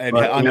 Yeah, and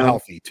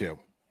unhealthy too.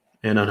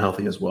 And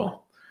unhealthy as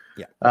well.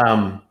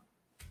 Yeah.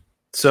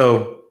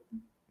 So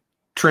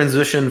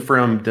transition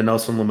from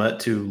Dinelson Lamet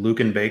to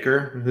Luken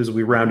Baker, as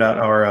we round out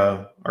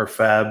our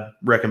FAAB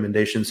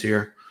recommendations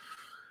here.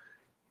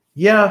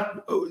 Yeah,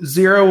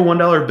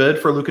 $1 bid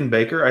for Luken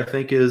Baker, I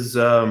think, is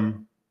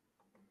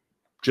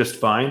just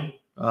fine.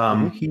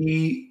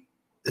 He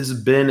has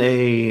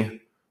been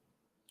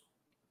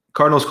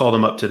Cardinals called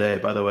him up today,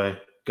 by the way.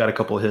 Got a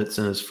couple of hits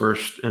in his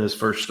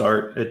first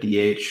start at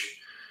DH.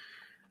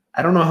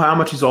 I don't know how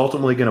much he's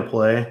ultimately going to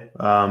play.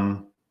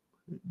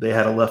 They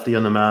had a lefty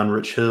on the mound,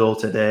 Rich Hill,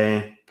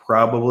 today.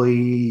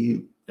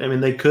 Probably, I mean,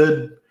 they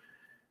could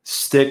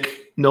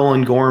stick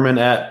Nolan Gorman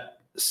at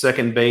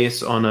second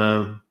base on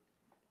a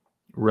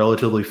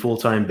relatively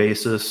full-time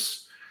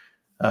basis.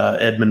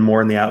 Edmund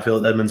Moore in the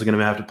outfield. Edmund's going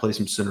to have to play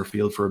some center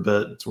field for a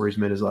bit. That's where he's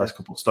made his last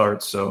couple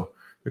starts. So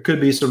there could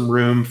be some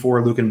room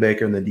for Luken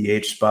Baker in the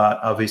DH spot.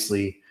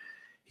 Obviously,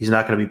 he's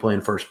not going to be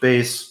playing first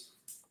base.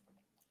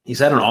 He's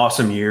had an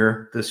awesome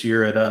year this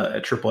year at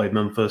AAA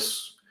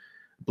Memphis.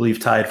 I believe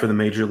tied for the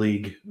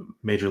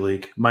minor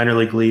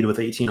league lead with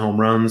 18 home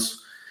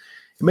runs.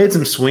 He made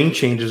some swing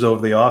changes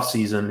over the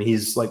offseason.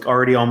 He's like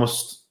already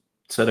almost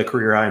set a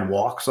career high in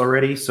walks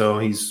already. So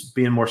he's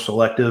being more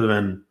selective.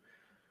 And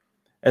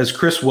as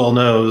Chris well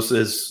knows,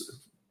 is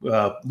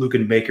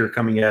Luken Baker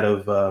coming out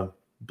of, I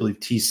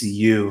believe,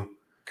 TCU.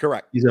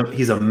 Correct.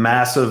 He's a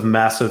massive,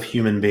 massive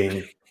human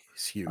being.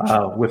 He's huge.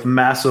 With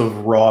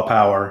massive raw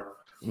power.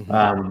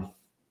 Mm-hmm.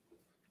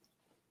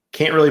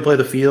 Can't really play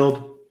the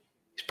field.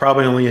 He's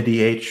probably only a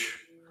DH.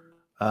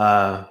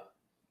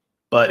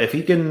 But if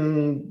he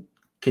can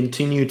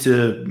continue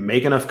to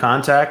make enough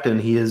contact and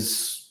he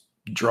is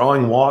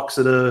drawing walks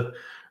at a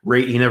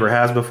rate he never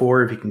has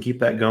before, if he can keep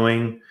that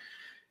going,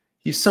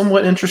 he's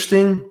somewhat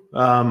interesting.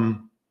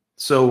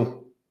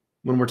 So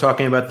when we're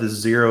talking about the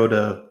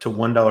 $0 to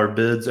 $1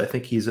 bids, I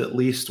think he's at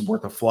least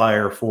worth a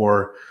flyer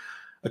for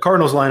a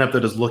Cardinals lineup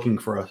that is looking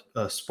for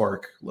a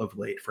spark of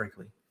late,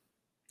 frankly.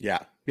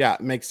 Yeah,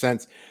 it makes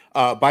sense.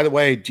 By the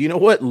way, do you know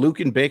what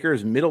Luken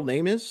Baker's middle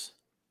name is?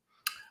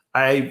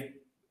 I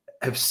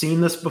have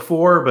seen this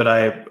before, but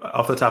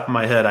off the top of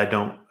my head, I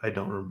don't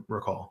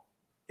recall.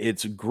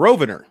 It's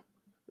Grosvenor.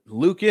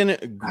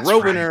 Luken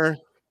Grosvenor right.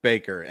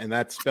 Baker, and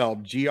that's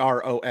spelled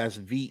Grosvenor.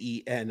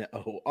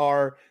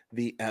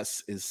 The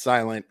S is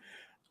silent.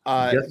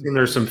 I'm guessing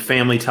there's some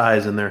family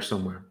ties in there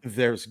somewhere.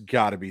 There's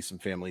got to be some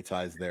family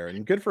ties there,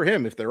 and good for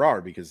him if there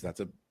are, because that's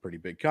a pretty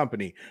big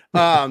company.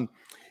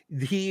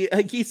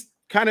 He's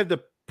kind of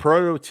the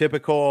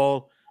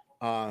prototypical.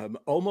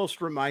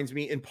 Almost reminds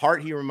me, in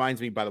part, he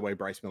reminds me. By the way,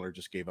 Bryce Miller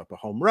just gave up a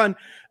home run.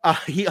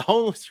 He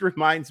almost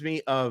reminds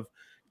me of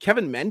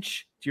Kevin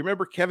Mensch. Do you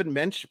remember Kevin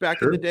Mensch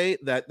back in the day?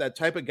 That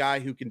type of guy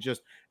who can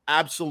just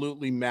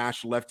absolutely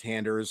mash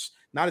left-handers.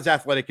 Not as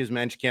athletic as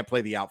Mensch, can't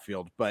play the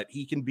outfield, but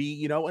he can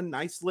be, a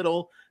nice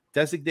little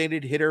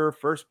designated hitter,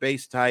 first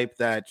base type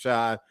that,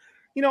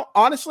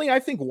 honestly, I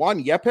think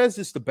Juan Yepes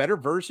is the better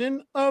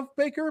version of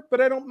Baker, but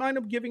I don't mind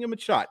him giving him a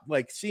shot,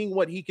 like seeing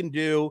what he can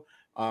do.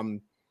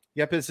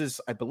 Yepes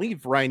is, I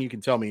believe, Ryan, you can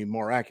tell me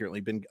more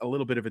accurately, been a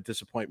little bit of a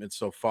disappointment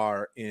so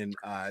far in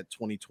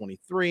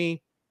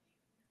 2023.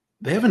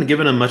 They haven't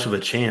given him much of a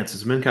chance.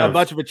 It's been kind of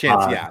much of a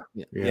chance. odd.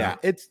 Yeah.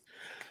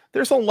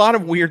 There's a lot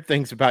of weird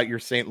things about your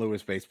St.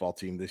 Louis baseball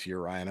team this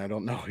year, Ryan. I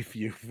don't know if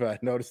you've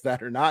noticed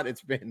that or not.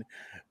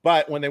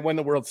 But when they win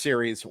the World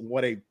Series,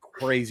 what a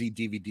crazy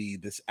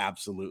DVD this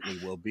absolutely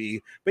will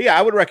be. But yeah,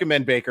 I would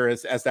recommend Baker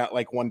as that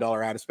like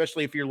 $1 ad,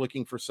 especially if you're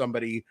looking for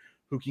somebody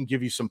who can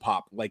give you some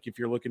pop. Like if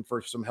you're looking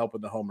for some help in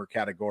the homer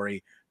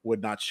category,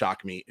 would not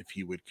shock me if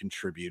he would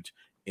contribute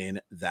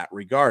in that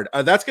regard.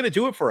 That's going to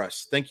do it for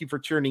us. Thank you for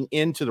tuning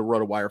in to the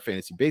RotoWire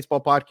Fantasy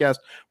Baseball Podcast,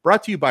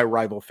 brought to you by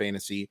Rival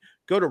Fantasy.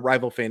 Go to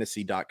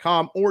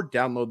rivalfantasy.com or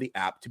download the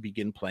app to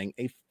begin playing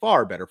a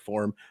far better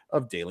form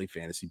of daily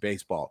fantasy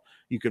baseball.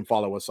 You can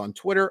follow us on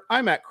Twitter.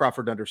 I'm at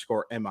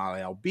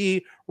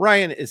Crawford_MILB.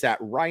 Ryan is at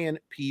Ryan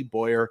P.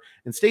 Boyer.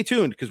 And stay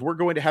tuned, because we're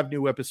going to have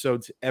new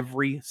episodes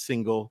every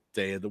single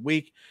day of the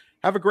week.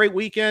 Have a great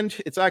weekend.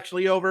 It's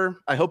actually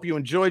over. I hope you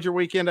enjoyed your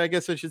weekend, I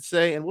guess I should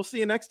say, and we'll see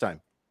you next time.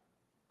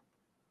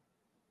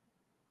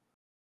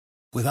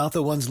 Without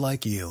the ones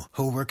like you,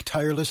 who work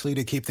tirelessly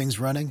to keep things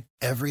running,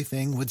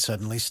 everything would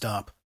suddenly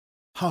stop.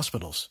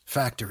 Hospitals,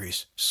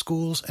 factories,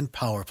 schools, and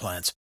power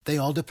plants, they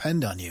all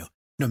depend on you.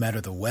 No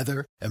matter the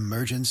weather,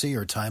 emergency,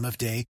 or time of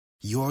day,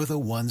 you're the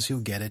ones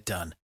who get it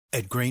done.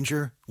 At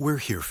Grainger, we're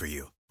here for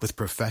you with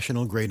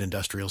professional-grade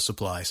industrial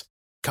supplies.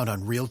 Count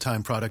on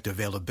real-time product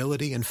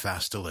availability and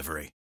fast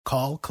delivery.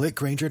 Call, click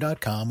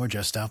Grainger.com, or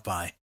just stop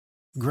by.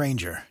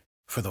 Grainger,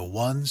 for the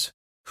ones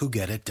who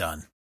get it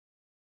done.